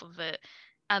income off of it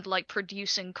and like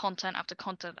producing content after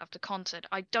content after content,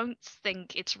 I don't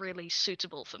think it's really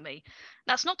suitable for me.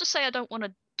 That's not to say I don't want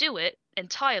to do it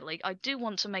entirely. I do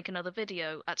want to make another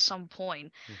video at some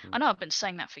point. I know I've been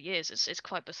saying that for years. It's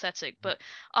quite pathetic, but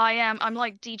I'm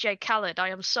like DJ Khaled. I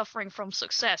am suffering from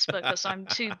success because I'm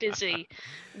too busy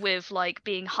with like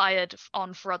being hired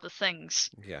on for other things.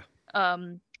 Yeah.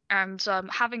 And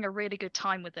having a really good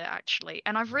time with it actually.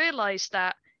 And I've realized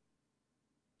that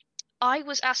I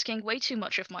was asking way too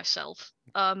much of myself.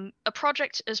 A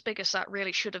project as big as that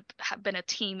really should have been a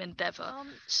team endeavor.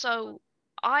 So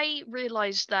I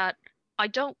realized that I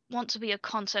don't want to be a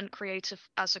content creator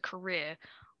as a career.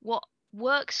 What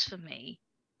works for me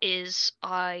is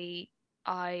my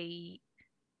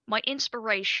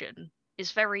inspiration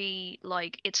is very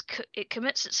like it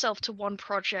commits itself to one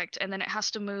project and then it has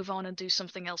to move on and do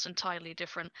something else entirely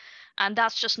different, and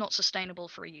that's just not sustainable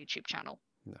for a YouTube channel.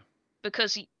 No.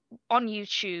 Because on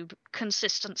YouTube,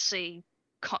 consistency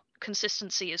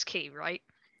is key, right?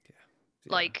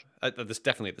 Yeah. Like that's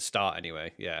definitely at the start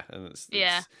anyway. Yeah, and it's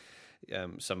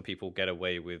some people get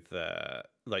away with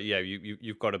like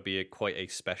you've got to be quite a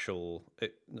special.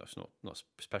 No, it's not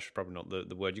special. Probably not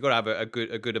the word. You've got to have a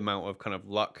good amount of kind of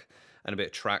luck and a bit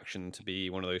of traction to be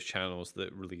one of those channels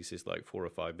that releases like 4 or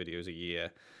 5 videos a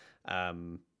year.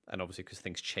 And obviously because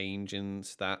things change in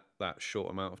that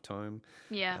short amount of time.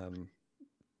 Yeah.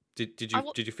 Did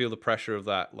you feel the pressure of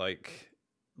that? Like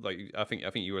I think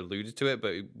you alluded to it,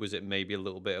 but was it maybe a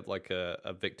little bit of like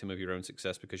a victim of your own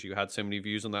success because you had so many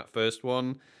views on that first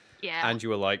one? Yeah. And you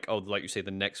were like, oh, like you say,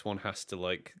 the next one has to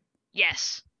like.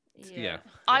 Yes. Yeah.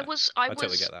 I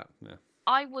totally get that. Yeah.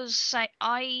 I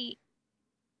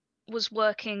was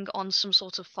working on some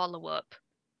sort of follow-up,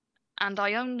 and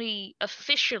I only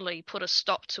officially put a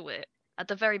stop to it at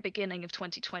the very beginning of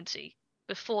 2020,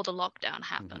 before the lockdown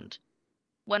happened.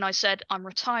 When I said I'm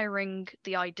retiring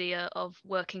the idea of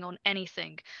working on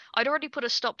anything. I'd already put a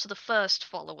stop to the first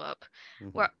follow-up,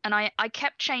 and I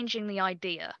kept changing the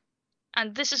idea.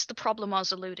 And this is the problem I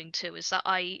was alluding to, is that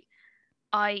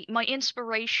my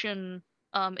inspiration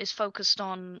is focused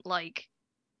on like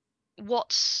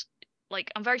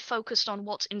I'm very focused on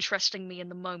what's interesting me in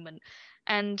the moment,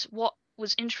 and what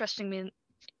was interest to me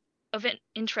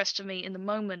in the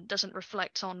moment doesn't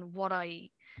reflect on what I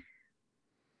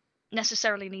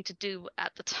necessarily need to do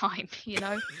at the time, you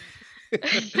know.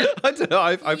 I don't know.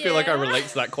 I feel like I relate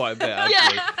to that quite a bit.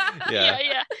 Actually.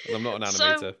 Yeah. And I'm not an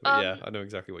animator, but yeah, I know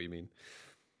exactly what you mean.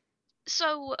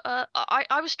 So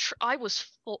I was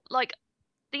like,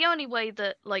 the only way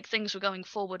that like things were going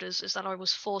forward is that I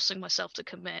was forcing myself to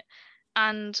commit,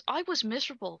 and I was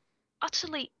miserable,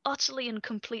 utterly and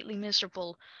completely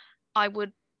miserable. I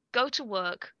would go to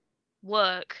work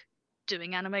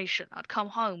doing animation. I'd come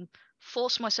home,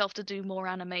 force myself to do more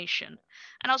animation,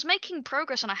 and I was making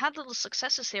progress and I had little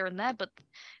successes here and there, but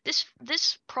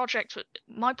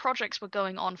my projects were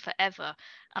going on forever,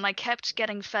 and I kept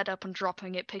getting fed up and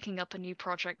dropping it, picking up a new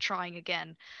project, trying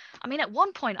again. I mean, at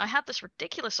one point I had this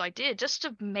ridiculous idea just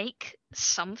to make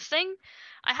something.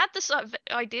 I had this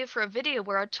idea for a video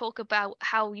where I'd talk about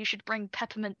how you should bring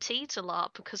peppermint tea to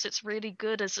LARP because it's really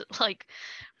good as like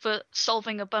for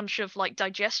solving a bunch of like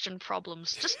digestion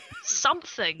problems. Just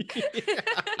something,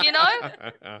 you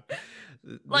know?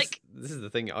 This is the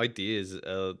thing. Ideas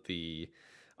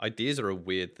are a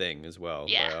weird thing as well.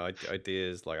 Yeah. Like,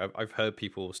 ideas, like I've heard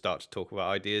people start to talk about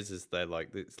ideas as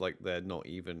it's like they're not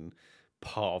even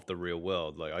part of the real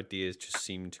world. Like ideas just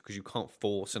seem to, because you can't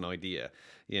force an idea,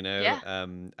 you know. Yeah.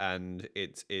 And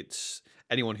it's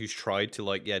anyone who's tried to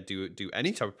like do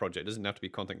any type of project, doesn't have to be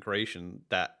content creation,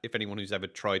 that if anyone who's ever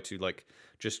tried to like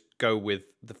just go with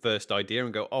the first idea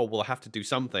and go, oh well, I have to do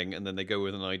something, and then they go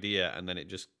with an idea and then it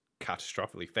just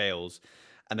catastrophically fails,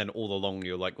 and then all along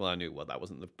you're like, well, I knew that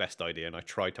wasn't the best idea and I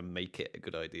tried to make it a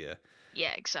good idea.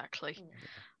 Yeah, exactly.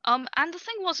 And the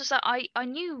thing was is that I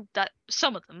knew that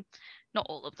some of them, not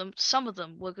all of them, some of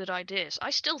them were good ideas.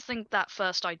 I still think that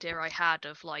first idea I had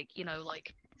of like, you know,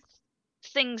 like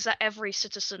things that every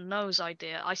citizen knows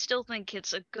idea, I still think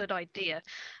it's a good idea.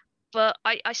 But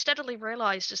I steadily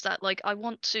realized is that like I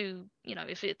want to, you know,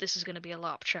 if this is going to be a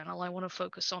LARP channel, I want to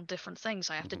focus on different things.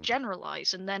 I have to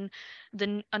generalize. And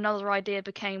then another idea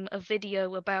became a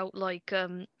video about like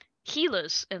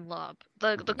healers in LARP.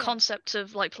 The concept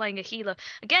of like playing a healer.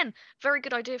 Again, very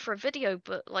good idea for a video,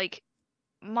 but like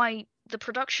the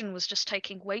production was just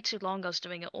taking way too long. I was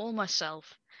doing it all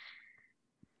myself.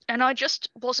 And I just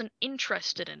wasn't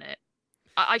interested in it.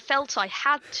 I felt I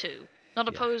had to. not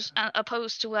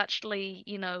opposed to actually,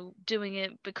 doing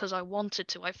it because I wanted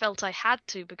to. I felt I had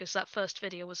to because that first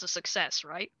video was a success,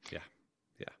 right? Yeah.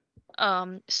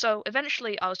 So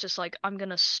eventually I was just like, I'm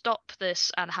gonna stop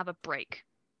this and have a break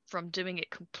from doing it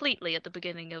completely at the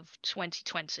beginning of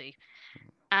 2020.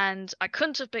 And I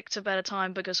couldn't have picked a better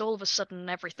time because all of a sudden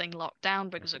everything locked down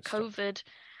because of COVID.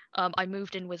 I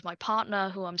moved in with my partner,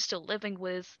 who I'm still living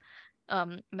with,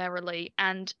 merrily,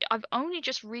 and I've only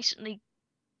just recently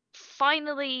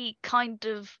finally kind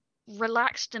of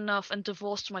relaxed enough and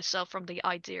divorced myself from the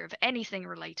idea of anything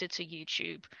related to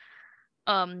YouTube.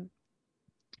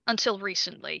 Until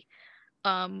recently.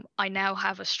 I now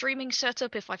have a streaming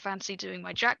setup if I fancy doing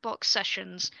my Jackbox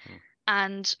sessions,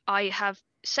 and I have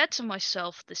said to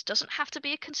myself, this doesn't have to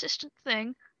be a consistent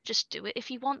thing. Just do it if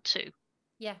you want to.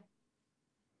 Yeah.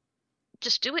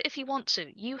 Just do it if you want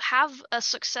to. You have a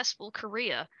successful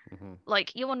career.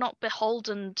 Like, you are not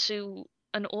beholden to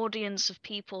an audience of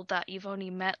people that you've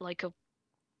only met like a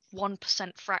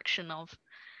 1% fraction of.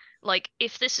 Like,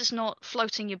 if this is not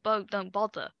floating your boat, don't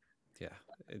bother. Yeah.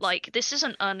 Like, this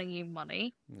isn't earning you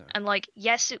money. No. And like,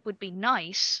 yes, it would be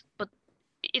nice, but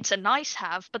it's a nice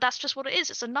have, but that's just what it is.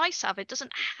 It's a nice have. It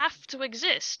doesn't have to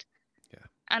exist. Yeah.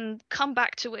 And come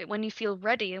back to it when you feel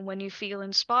ready and when you feel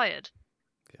inspired.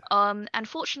 Yeah. And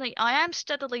fortunately, I am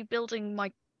steadily building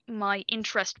my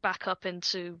interest back up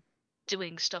into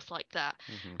doing stuff like that.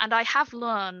 And I have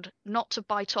learned not to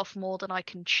bite off more than I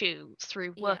can chew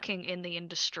through working in the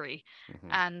industry.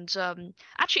 And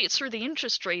actually, it's through the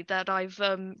industry that I've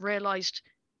realized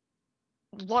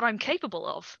what I'm capable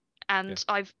of. And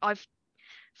I've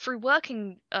through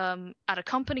working at a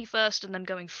company first and then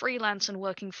going freelance and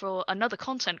working for another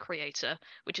content creator,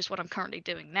 which is what I'm currently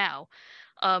doing now,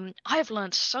 I have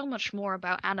learned so much more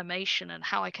about animation and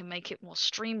how I can make it more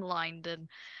streamlined and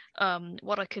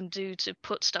what I can do to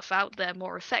put stuff out there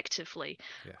more effectively.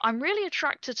 I'm really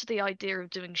attracted to the idea of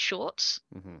doing shorts.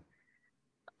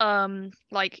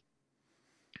 Like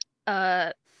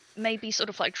maybe sort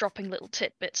of like dropping little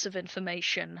tidbits of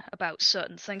information about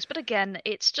certain things. But again,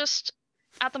 it's just,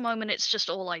 at the moment, it's just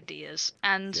all ideas.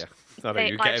 And you're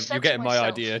getting my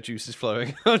idea juices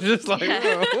flowing. I'm just like,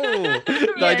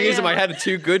 the ideas in my head are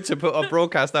too good to put a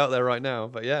broadcast out there right now.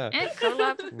 But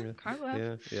collab.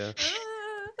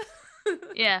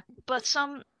 Yeah, but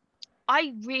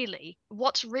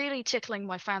what's really tickling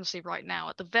my fancy right now,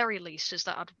 at the very least, is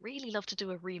that I'd really love to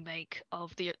do a remake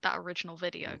of that original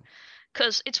video.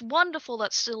 Because it's wonderful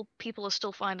that people are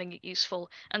still finding it useful,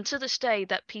 and to this day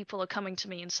that people are coming to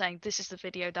me and saying, this is the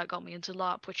video that got me into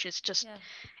LARP, which is just,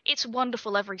 it's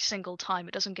wonderful every single time.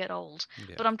 It doesn't get old.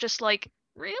 But I'm just like,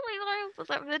 really?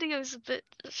 That video is a bit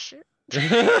shit.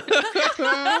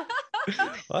 Well,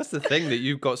 that's the thing, that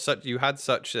you had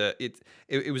such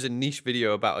it was a niche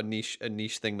video about a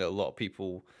niche thing that a lot of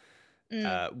people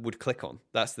would click on.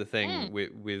 That's the thing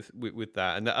with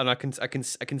that, and I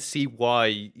can see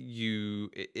why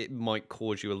it might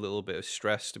cause you a little bit of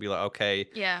stress to be like, okay,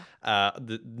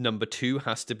 the number 2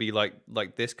 has to be like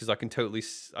this, because I can totally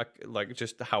like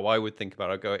just how I would think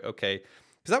about it. I go, okay.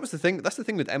 Because that was the thing. That's the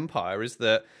thing with Empire, is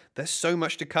that there's so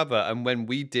much to cover. And when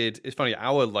we did, it's funny,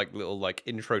 our little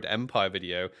intro to Empire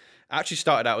video actually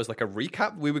started out as like a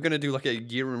recap. We were going to do like a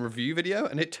year in review video,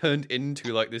 and it turned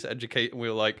into like this educate. We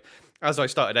were like, as I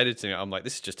started editing it, I'm like,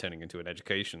 this is just turning into an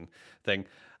education thing.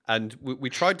 And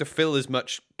we tried to fill as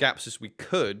much gaps as we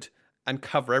could and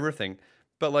cover everything.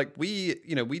 But like we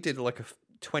did like a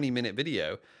 20-minute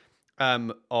video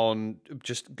on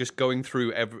just going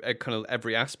through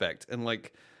every aspect. And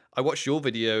like, I watched your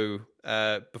video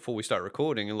before we started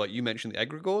recording, and like you mentioned the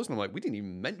egregores, and I'm like, we didn't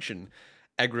even mention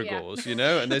egregores,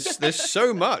 and there's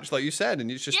so much, like you said, and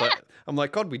it's just like, I'm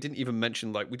like, God, we didn't even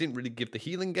mention, like, we didn't really give the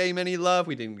healing game any love.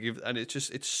 We didn't give, and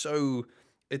it's so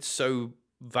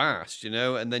vast,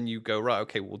 and then you go, right,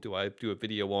 okay, well, do I do a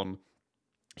video on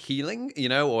healing,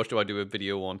 or do I do a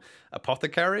video on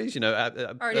apothecaries, or do I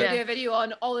do a video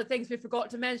on all the things we forgot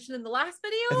to mention in the last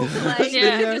video?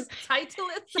 Just title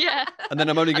it. And then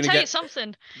I'm only going to tell you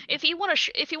something. If you want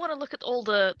to look at all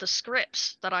the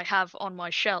scripts that I have on my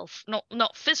shelf,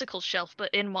 not physical shelf,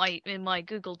 but in my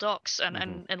Google Docs,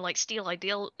 and like steal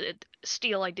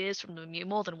ideas from them, you're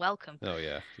more than welcome.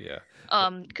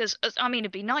 Because I mean,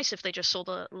 it'd be nice if they just saw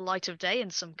the light of day in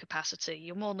some capacity.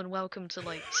 You're more than welcome to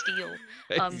like steal.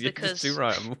 Because just do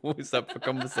right. I'm always up for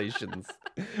conversations.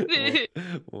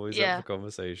 always up for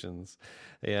conversations.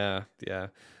 Yeah.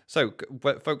 So,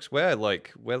 folks,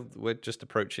 we're just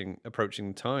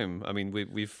approaching time. I mean,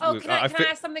 we've. Can I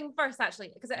ask something first,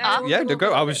 actually? Because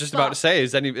go. I was just about to say,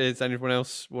 is anyone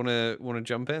else want to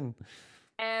jump in?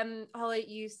 Holly,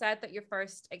 you said that your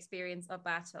first experience of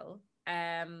battle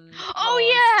I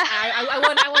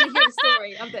want to hear the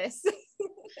story of this.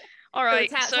 All right,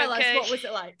 tell us, what was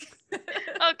it like?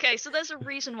 Okay, so there's a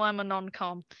reason why I'm a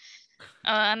non-com,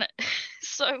 and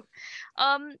so,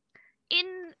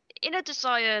 in a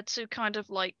desire to kind of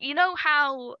like,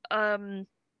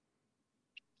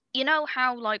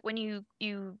 like when you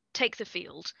take the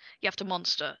field, you have to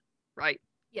monster, right?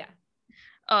 Yeah.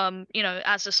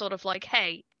 As a sort of like,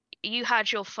 hey, you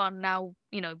had your fun, now,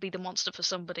 be the monster for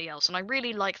somebody else. And I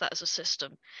really like that as a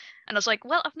system. And I was like,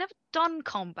 well, I've never done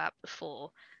combat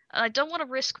before, and I don't want to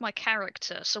risk my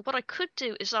character. So what I could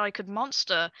do is that I could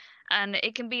monster, and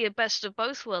it can be a best of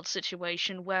both worlds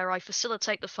situation where I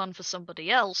facilitate the fun for somebody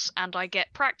else and I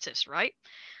get practice, right?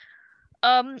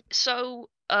 So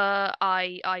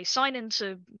I sign up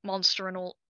to Monster and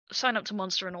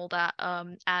all that.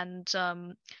 And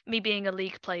me being a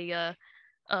league player,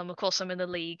 of course I'm in the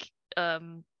league.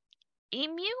 Emu,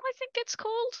 I think it's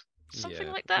called. Something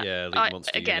like that. Yeah, Elite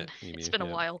Monster again, Unit. it's been a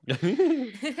while.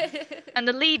 And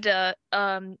the leader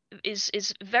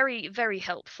is very, very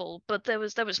helpful, but there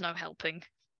was no helping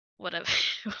whatever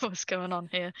was going on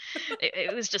here.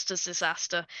 It was just a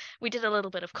disaster. We did a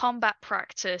little bit of combat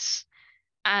practice,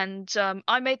 and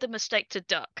I made the mistake to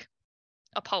duck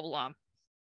a polearm.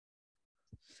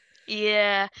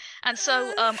 Yeah, and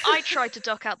so I tried to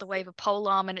duck out the way of a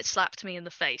polearm, and it slapped me in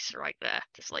the face right there,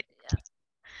 just like.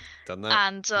 Done that.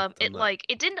 And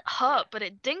it didn't hurt, but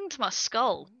it dinged my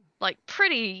skull like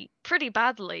pretty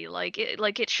badly. Like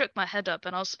it shook my head up,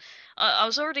 and I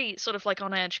was already sort of like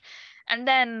on edge, and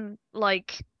then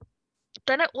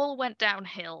it all went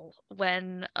downhill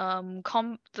when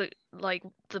the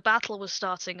battle was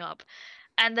starting up,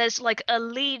 and there's like a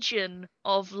legion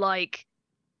of like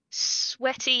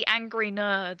sweaty, angry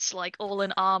nerds, like all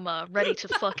in armor, ready to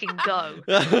fucking go.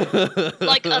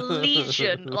 Like a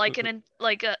legion, like an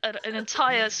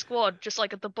entire squad, just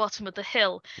like at the bottom of the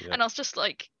hill. Yeah. And I was just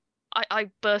like, I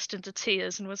burst into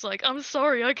tears and was like, I'm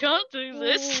sorry, I can't do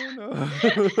this. Oh, no.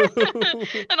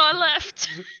 And I left.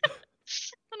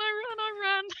 and I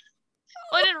ran.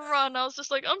 I didn't run. I was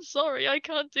just like, I'm sorry, I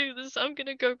can't do this. I'm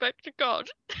gonna go back to God.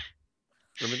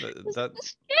 I mean,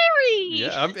 that's scary.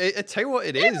 Yeah, I tell you what,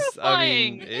 it is. I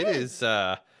mean, it is.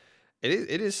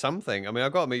 It is something. I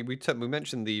mean, we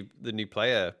mentioned the new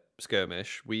player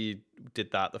skirmish. We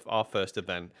did that our first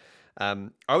event. I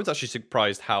was actually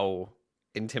surprised how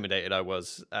intimidated I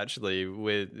was actually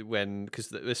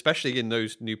because especially in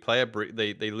those new player,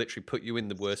 they literally put you in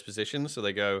the worst position. So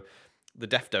they go the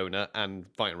Death Donut and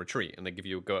Fight and Retreat, and they give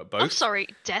you a go at both. I'm sorry,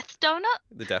 Death Donut?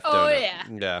 The Death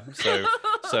Donut. Yeah.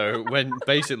 So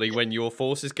when your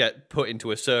forces get put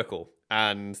into a circle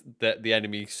and the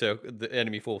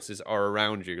enemy forces are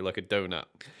around you like a donut,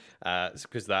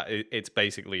 because it's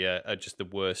basically just the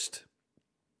worst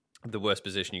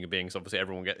position you can be in, because obviously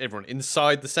everyone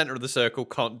inside the center of the circle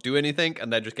can't do anything,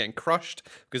 and they're just getting crushed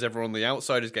because everyone on the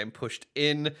outside is getting pushed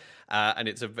in, and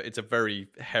it's a very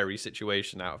hairy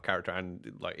situation out of character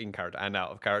and like in character and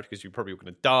out of character, because you're probably going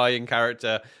to die in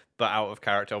character, but out of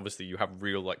character obviously you have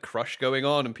real like crush going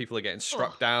on, and people are getting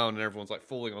struck down, and everyone's like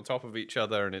falling on top of each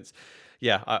other, and it's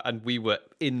and we were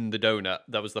in the donut.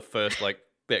 That was the first like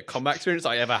bit of combat experience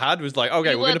I ever had. Was like,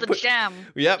 okay, we're gonna put jam.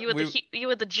 Yeah, you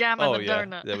were the jam and the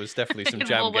donut. There was definitely some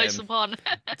jam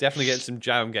definitely getting some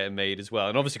jam getting made as well,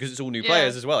 and obviously because it's all new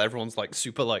players as well, everyone's like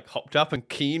super like hopped up and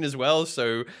keen as well.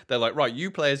 So they're like, right,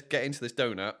 you players get into this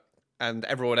donut, and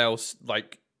everyone else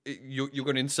like you're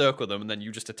going to encircle them, and then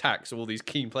you just attack. So all these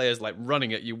keen players like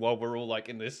running at you while we're all like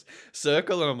in this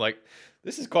circle, and I'm like,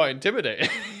 this is quite intimidating.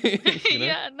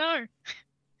 Yeah, no.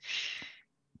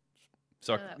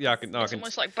 So it's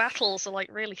almost like battles are like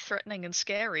really threatening and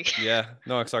scary. Yeah,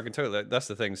 no, so I can totally. That's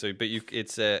the thing. So, but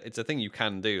it's a thing you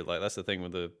can do. Like that's the thing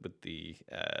with the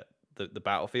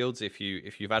battlefields. If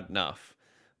you've had enough,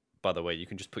 by the way, you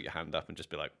can just put your hand up and just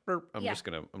be like, I'm just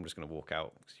gonna walk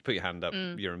out. You put your hand up,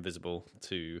 you're invisible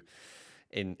to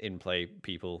in play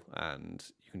people, and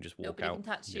you can just walk out. Nobody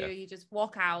can touch you. You just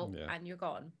walk out and you're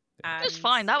gone. It's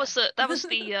fine. That was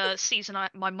the season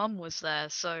my mum was there,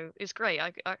 so it's great.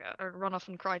 I run off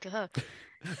and cry to her.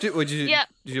 Did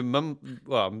your mum?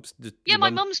 Well,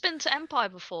 my mum's been to Empire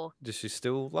before. Does she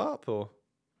still LARP or?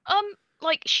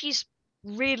 Like she's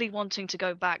really wanting to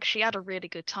go back. She had a really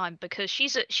good time because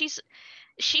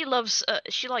she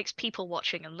likes people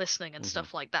watching and listening and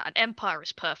stuff like that, and Empire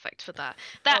is perfect for that.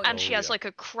 She has like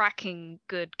a cracking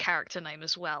good character name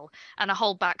as well, and a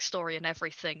whole backstory and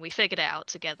everything. We figured it out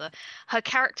together. Her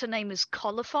character name is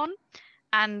Colophon,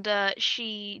 and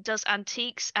she does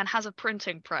antiques and has a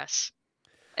printing press.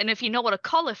 And if you know what a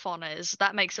colophon is,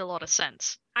 that makes a lot of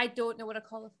sense. I don't know what a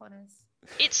colophon is.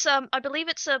 It's I believe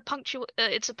it's a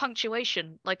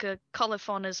punctuation. Like a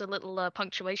colophon is a little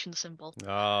punctuation symbol.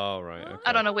 Oh, right. I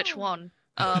Okay. don't know which one.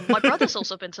 My brother's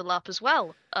also been to LARP as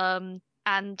well. And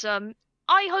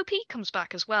I hope he comes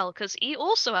back as well because he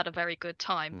also had a very good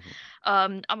time.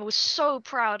 I was so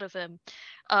proud of him.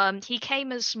 He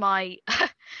came as my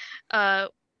uh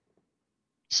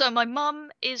so my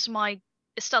mum is my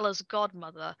Estella's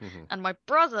godmother, and my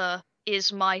brother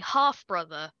is my half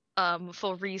brother.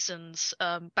 For reasons,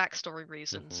 backstory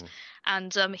reasons,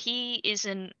 and he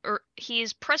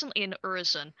is presently in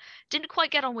Urizen. Didn't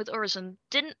quite get on with Urizen.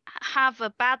 Didn't have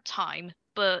a bad time,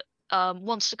 but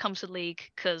wants to come to League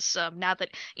because now that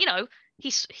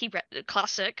he read the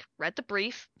classic, read the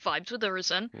brief, vibed with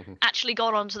Urizen, actually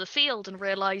got onto the field and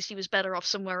realized he was better off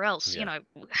somewhere else. Yeah.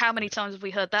 How many times have we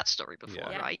heard that story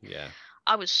before, right? Yeah.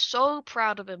 I was so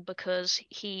proud of him because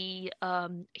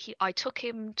I took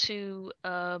him to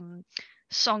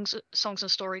songs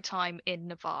and story time in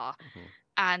Navarre,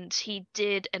 and he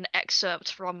did an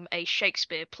excerpt from a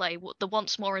Shakespeare play, the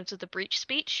Once More Into the Breach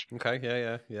speech. Okay.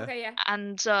 Yeah. Okay, yeah.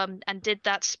 And did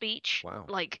that speech Wow.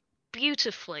 like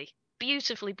beautifully, and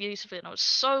I was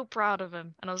so proud of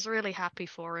him, and I was really happy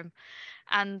for him.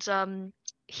 And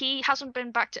he hasn't been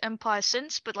back to Empire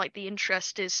since, but like the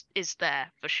interest is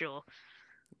there for sure.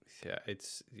 Yeah,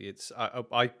 it's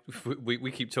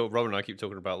we keep talking. Robin and I keep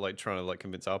talking about like trying to like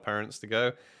convince our parents to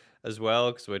go as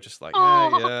well, because we're just like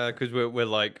yeah, because we're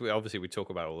like obviously we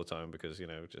talk about it all the time because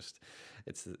just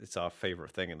it's our favorite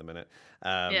thing in the minute.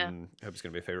 Yeah. I hope it's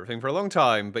going to be a favorite thing for a long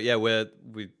time. But yeah, we're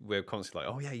constantly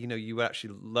like, oh yeah, you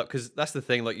actually love, because that's the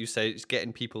thing, like you say, it's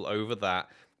getting people over that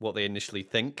what they initially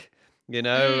think.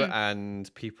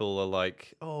 And people are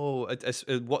like, oh,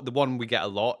 what the one we get a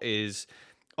lot is,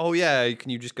 oh yeah,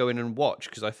 can you just go in and watch?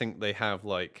 Because I think they have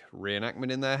like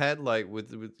reenactment in their head, like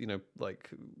with like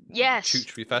Yes.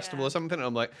 Chooch Festival or something. And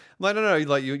I'm like no,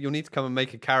 like you'll need to come and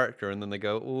make a character. And then they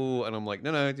go, oh, and I'm like,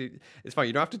 no, dude, it's fine.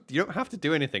 You don't have to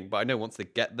do anything. But I know once they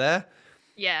get there,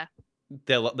 yeah,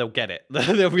 they'll get it.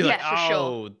 They'll be like, for oh,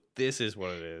 sure. this is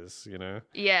what it is,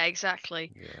 Yeah,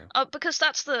 exactly. Yeah. Because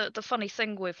that's the funny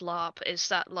thing with LARP is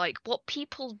that like what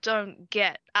people don't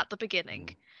get at the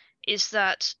beginning is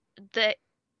that they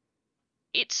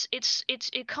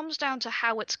it comes down to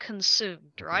how it's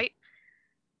consumed, right?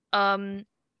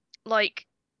 Like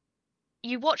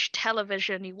you watch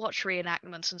television, you watch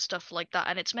reenactments and stuff like that,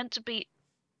 and it's meant to be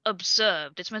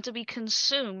observed. It's meant to be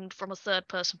consumed from a third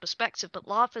person perspective, but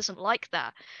LARP isn't like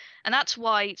that. And that's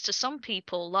why to some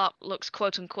people LARP looks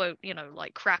quote unquote,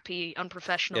 like crappy,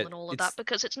 unprofessional and all of that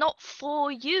because it's not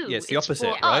for you. Yeah, it's the opposite,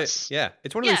 for right? us. Yeah.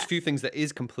 It's one of those few things that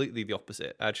is completely the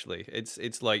opposite, actually.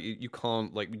 It's like you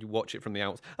can't like you watch it from the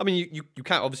outside. I mean you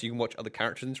can't, obviously you can watch other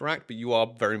characters interact, but you are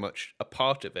very much a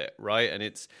part of it, right? And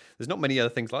there's not many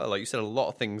other things like that. Like you said, a lot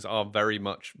of things are very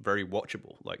much very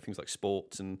watchable, like things like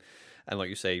sports and like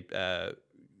you say,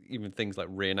 even things like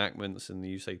reenactments, and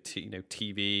you say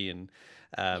TV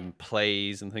and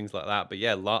plays and things like that. But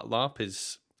yeah, LARP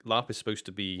is supposed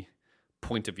to be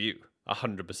point of view,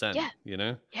 100%. Yeah.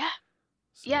 Yeah.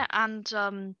 So. Yeah,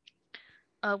 and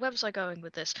where was I going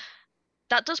with this?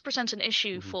 That does present an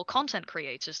issue for content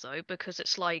creators, though, because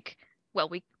it's like,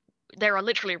 well, there are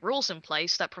literally rules in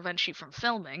place that prevent you from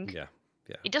filming. Yeah.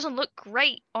 Yeah. It doesn't look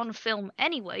great on film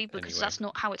anyway because that's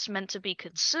not how it's meant to be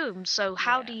consumed. So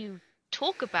how do you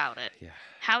talk about it? Yeah.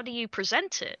 How do you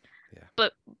present it? Yeah.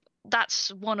 But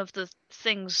that's one of the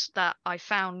things that I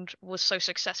found was so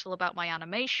successful about my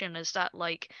animation is that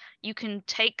like you can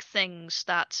take things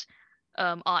that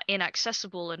are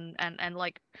inaccessible and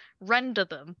like render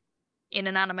them in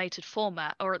an animated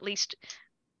format, or at least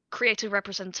create a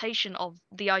representation of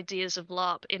the ideas of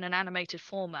LARP in an animated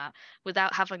format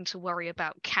without having to worry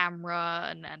about camera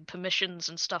and permissions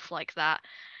and stuff like that.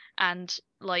 And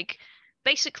like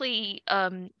basically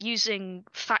using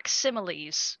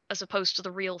facsimiles as opposed to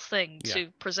the real thing to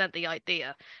present the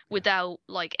idea without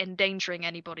like endangering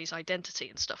anybody's identity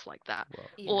and stuff like that,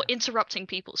 or interrupting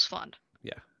people's fun.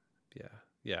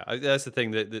 Yeah, that's the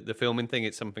thing. The filming thing,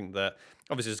 it's something that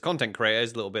obviously as a content creator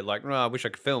is a little bit like, I wish I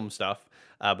could film stuff,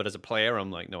 but as a player, I'm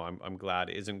like, no, I'm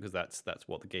glad it isn't, because that's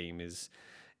what the game is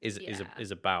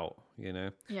about.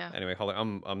 Yeah. Anyway, Holly,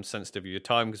 I'm sensitive of your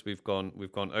time because we've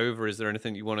gone over. Is there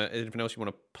anything else you want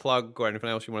to plug, or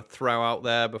anything else you want to throw out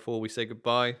there before we say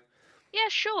goodbye? Yeah,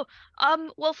 sure.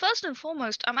 Well, first and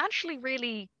foremost, I'm actually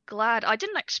really glad. I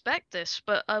didn't expect this,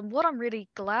 but what I'm really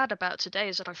glad about today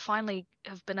is that I finally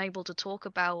have been able to talk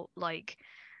about like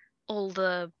all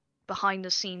the behind the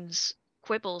scenes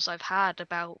quibbles I've had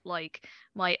about like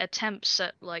my attempts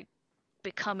at like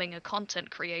becoming a content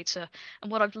creator.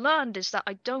 And what I've learned is that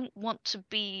I don't want to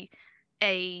be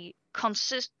a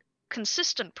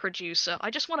consistent producer.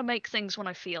 I just want to make things when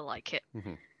I feel like it.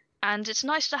 Mm-hmm. And it's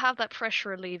nice to have that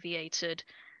pressure alleviated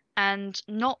and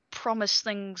not promise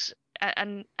things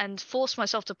and force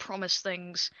myself to promise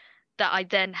things that I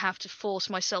then have to force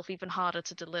myself even harder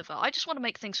to deliver. I just want to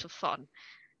make things for fun.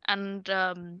 And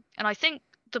I think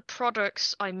the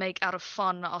products I make out of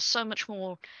fun are so much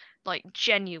more like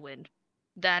genuine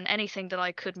than anything that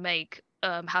I could make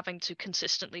having to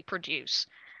consistently produce.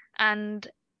 And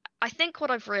I think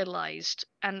what I've realized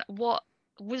and what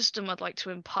wisdom I'd like to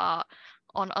impart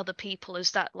on other people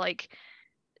is that like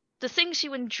the things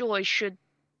you enjoy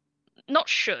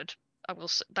I will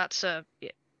say that's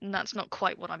not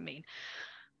quite what I mean,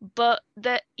 but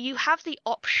that you have the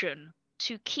option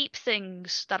to keep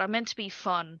things that are meant to be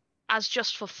fun as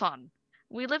just for fun.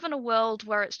 We live in a world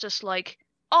where it's just like,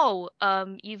 oh,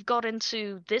 you've got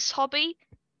into this hobby,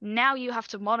 now you have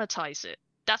to monetize it.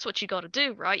 That's what you got to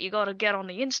do, right? You got to get on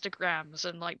the Instagrams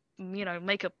and like,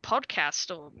 make a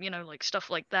podcast or, like stuff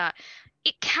like that.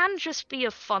 It can just be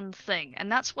a fun thing.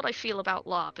 And that's what I feel about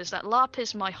LARP, is that LARP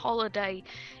is my holiday.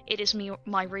 It is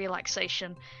my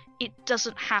relaxation. It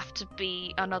doesn't have to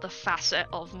be another facet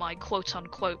of my quote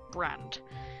unquote brand.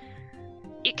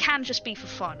 It can just be for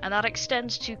fun, and that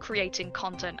extends to creating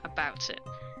content about it.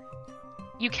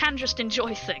 You can just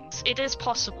enjoy things. It is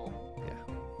possible.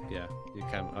 Yeah, you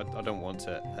can. I don't want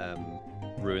to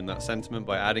ruin that sentiment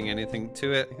by adding anything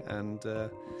to it. And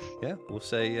we'll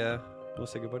say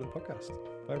goodbye to the podcast.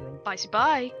 Bye, everyone. Bye.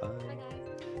 Bye, guys.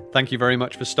 Thank you very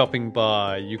much for stopping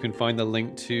by. You can find the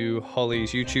link to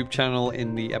Holly's YouTube channel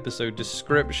in the episode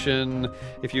description.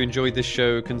 If you enjoyed this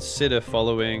show, consider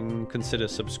following, consider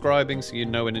subscribing so you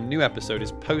know when a new episode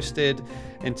is posted.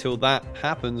 Until that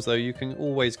happens, though, you can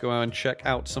always go out and check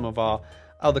out some of our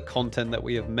other content that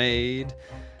we have made.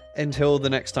 Until the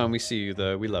next time we see you,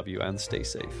 though, we love you and stay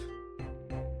safe.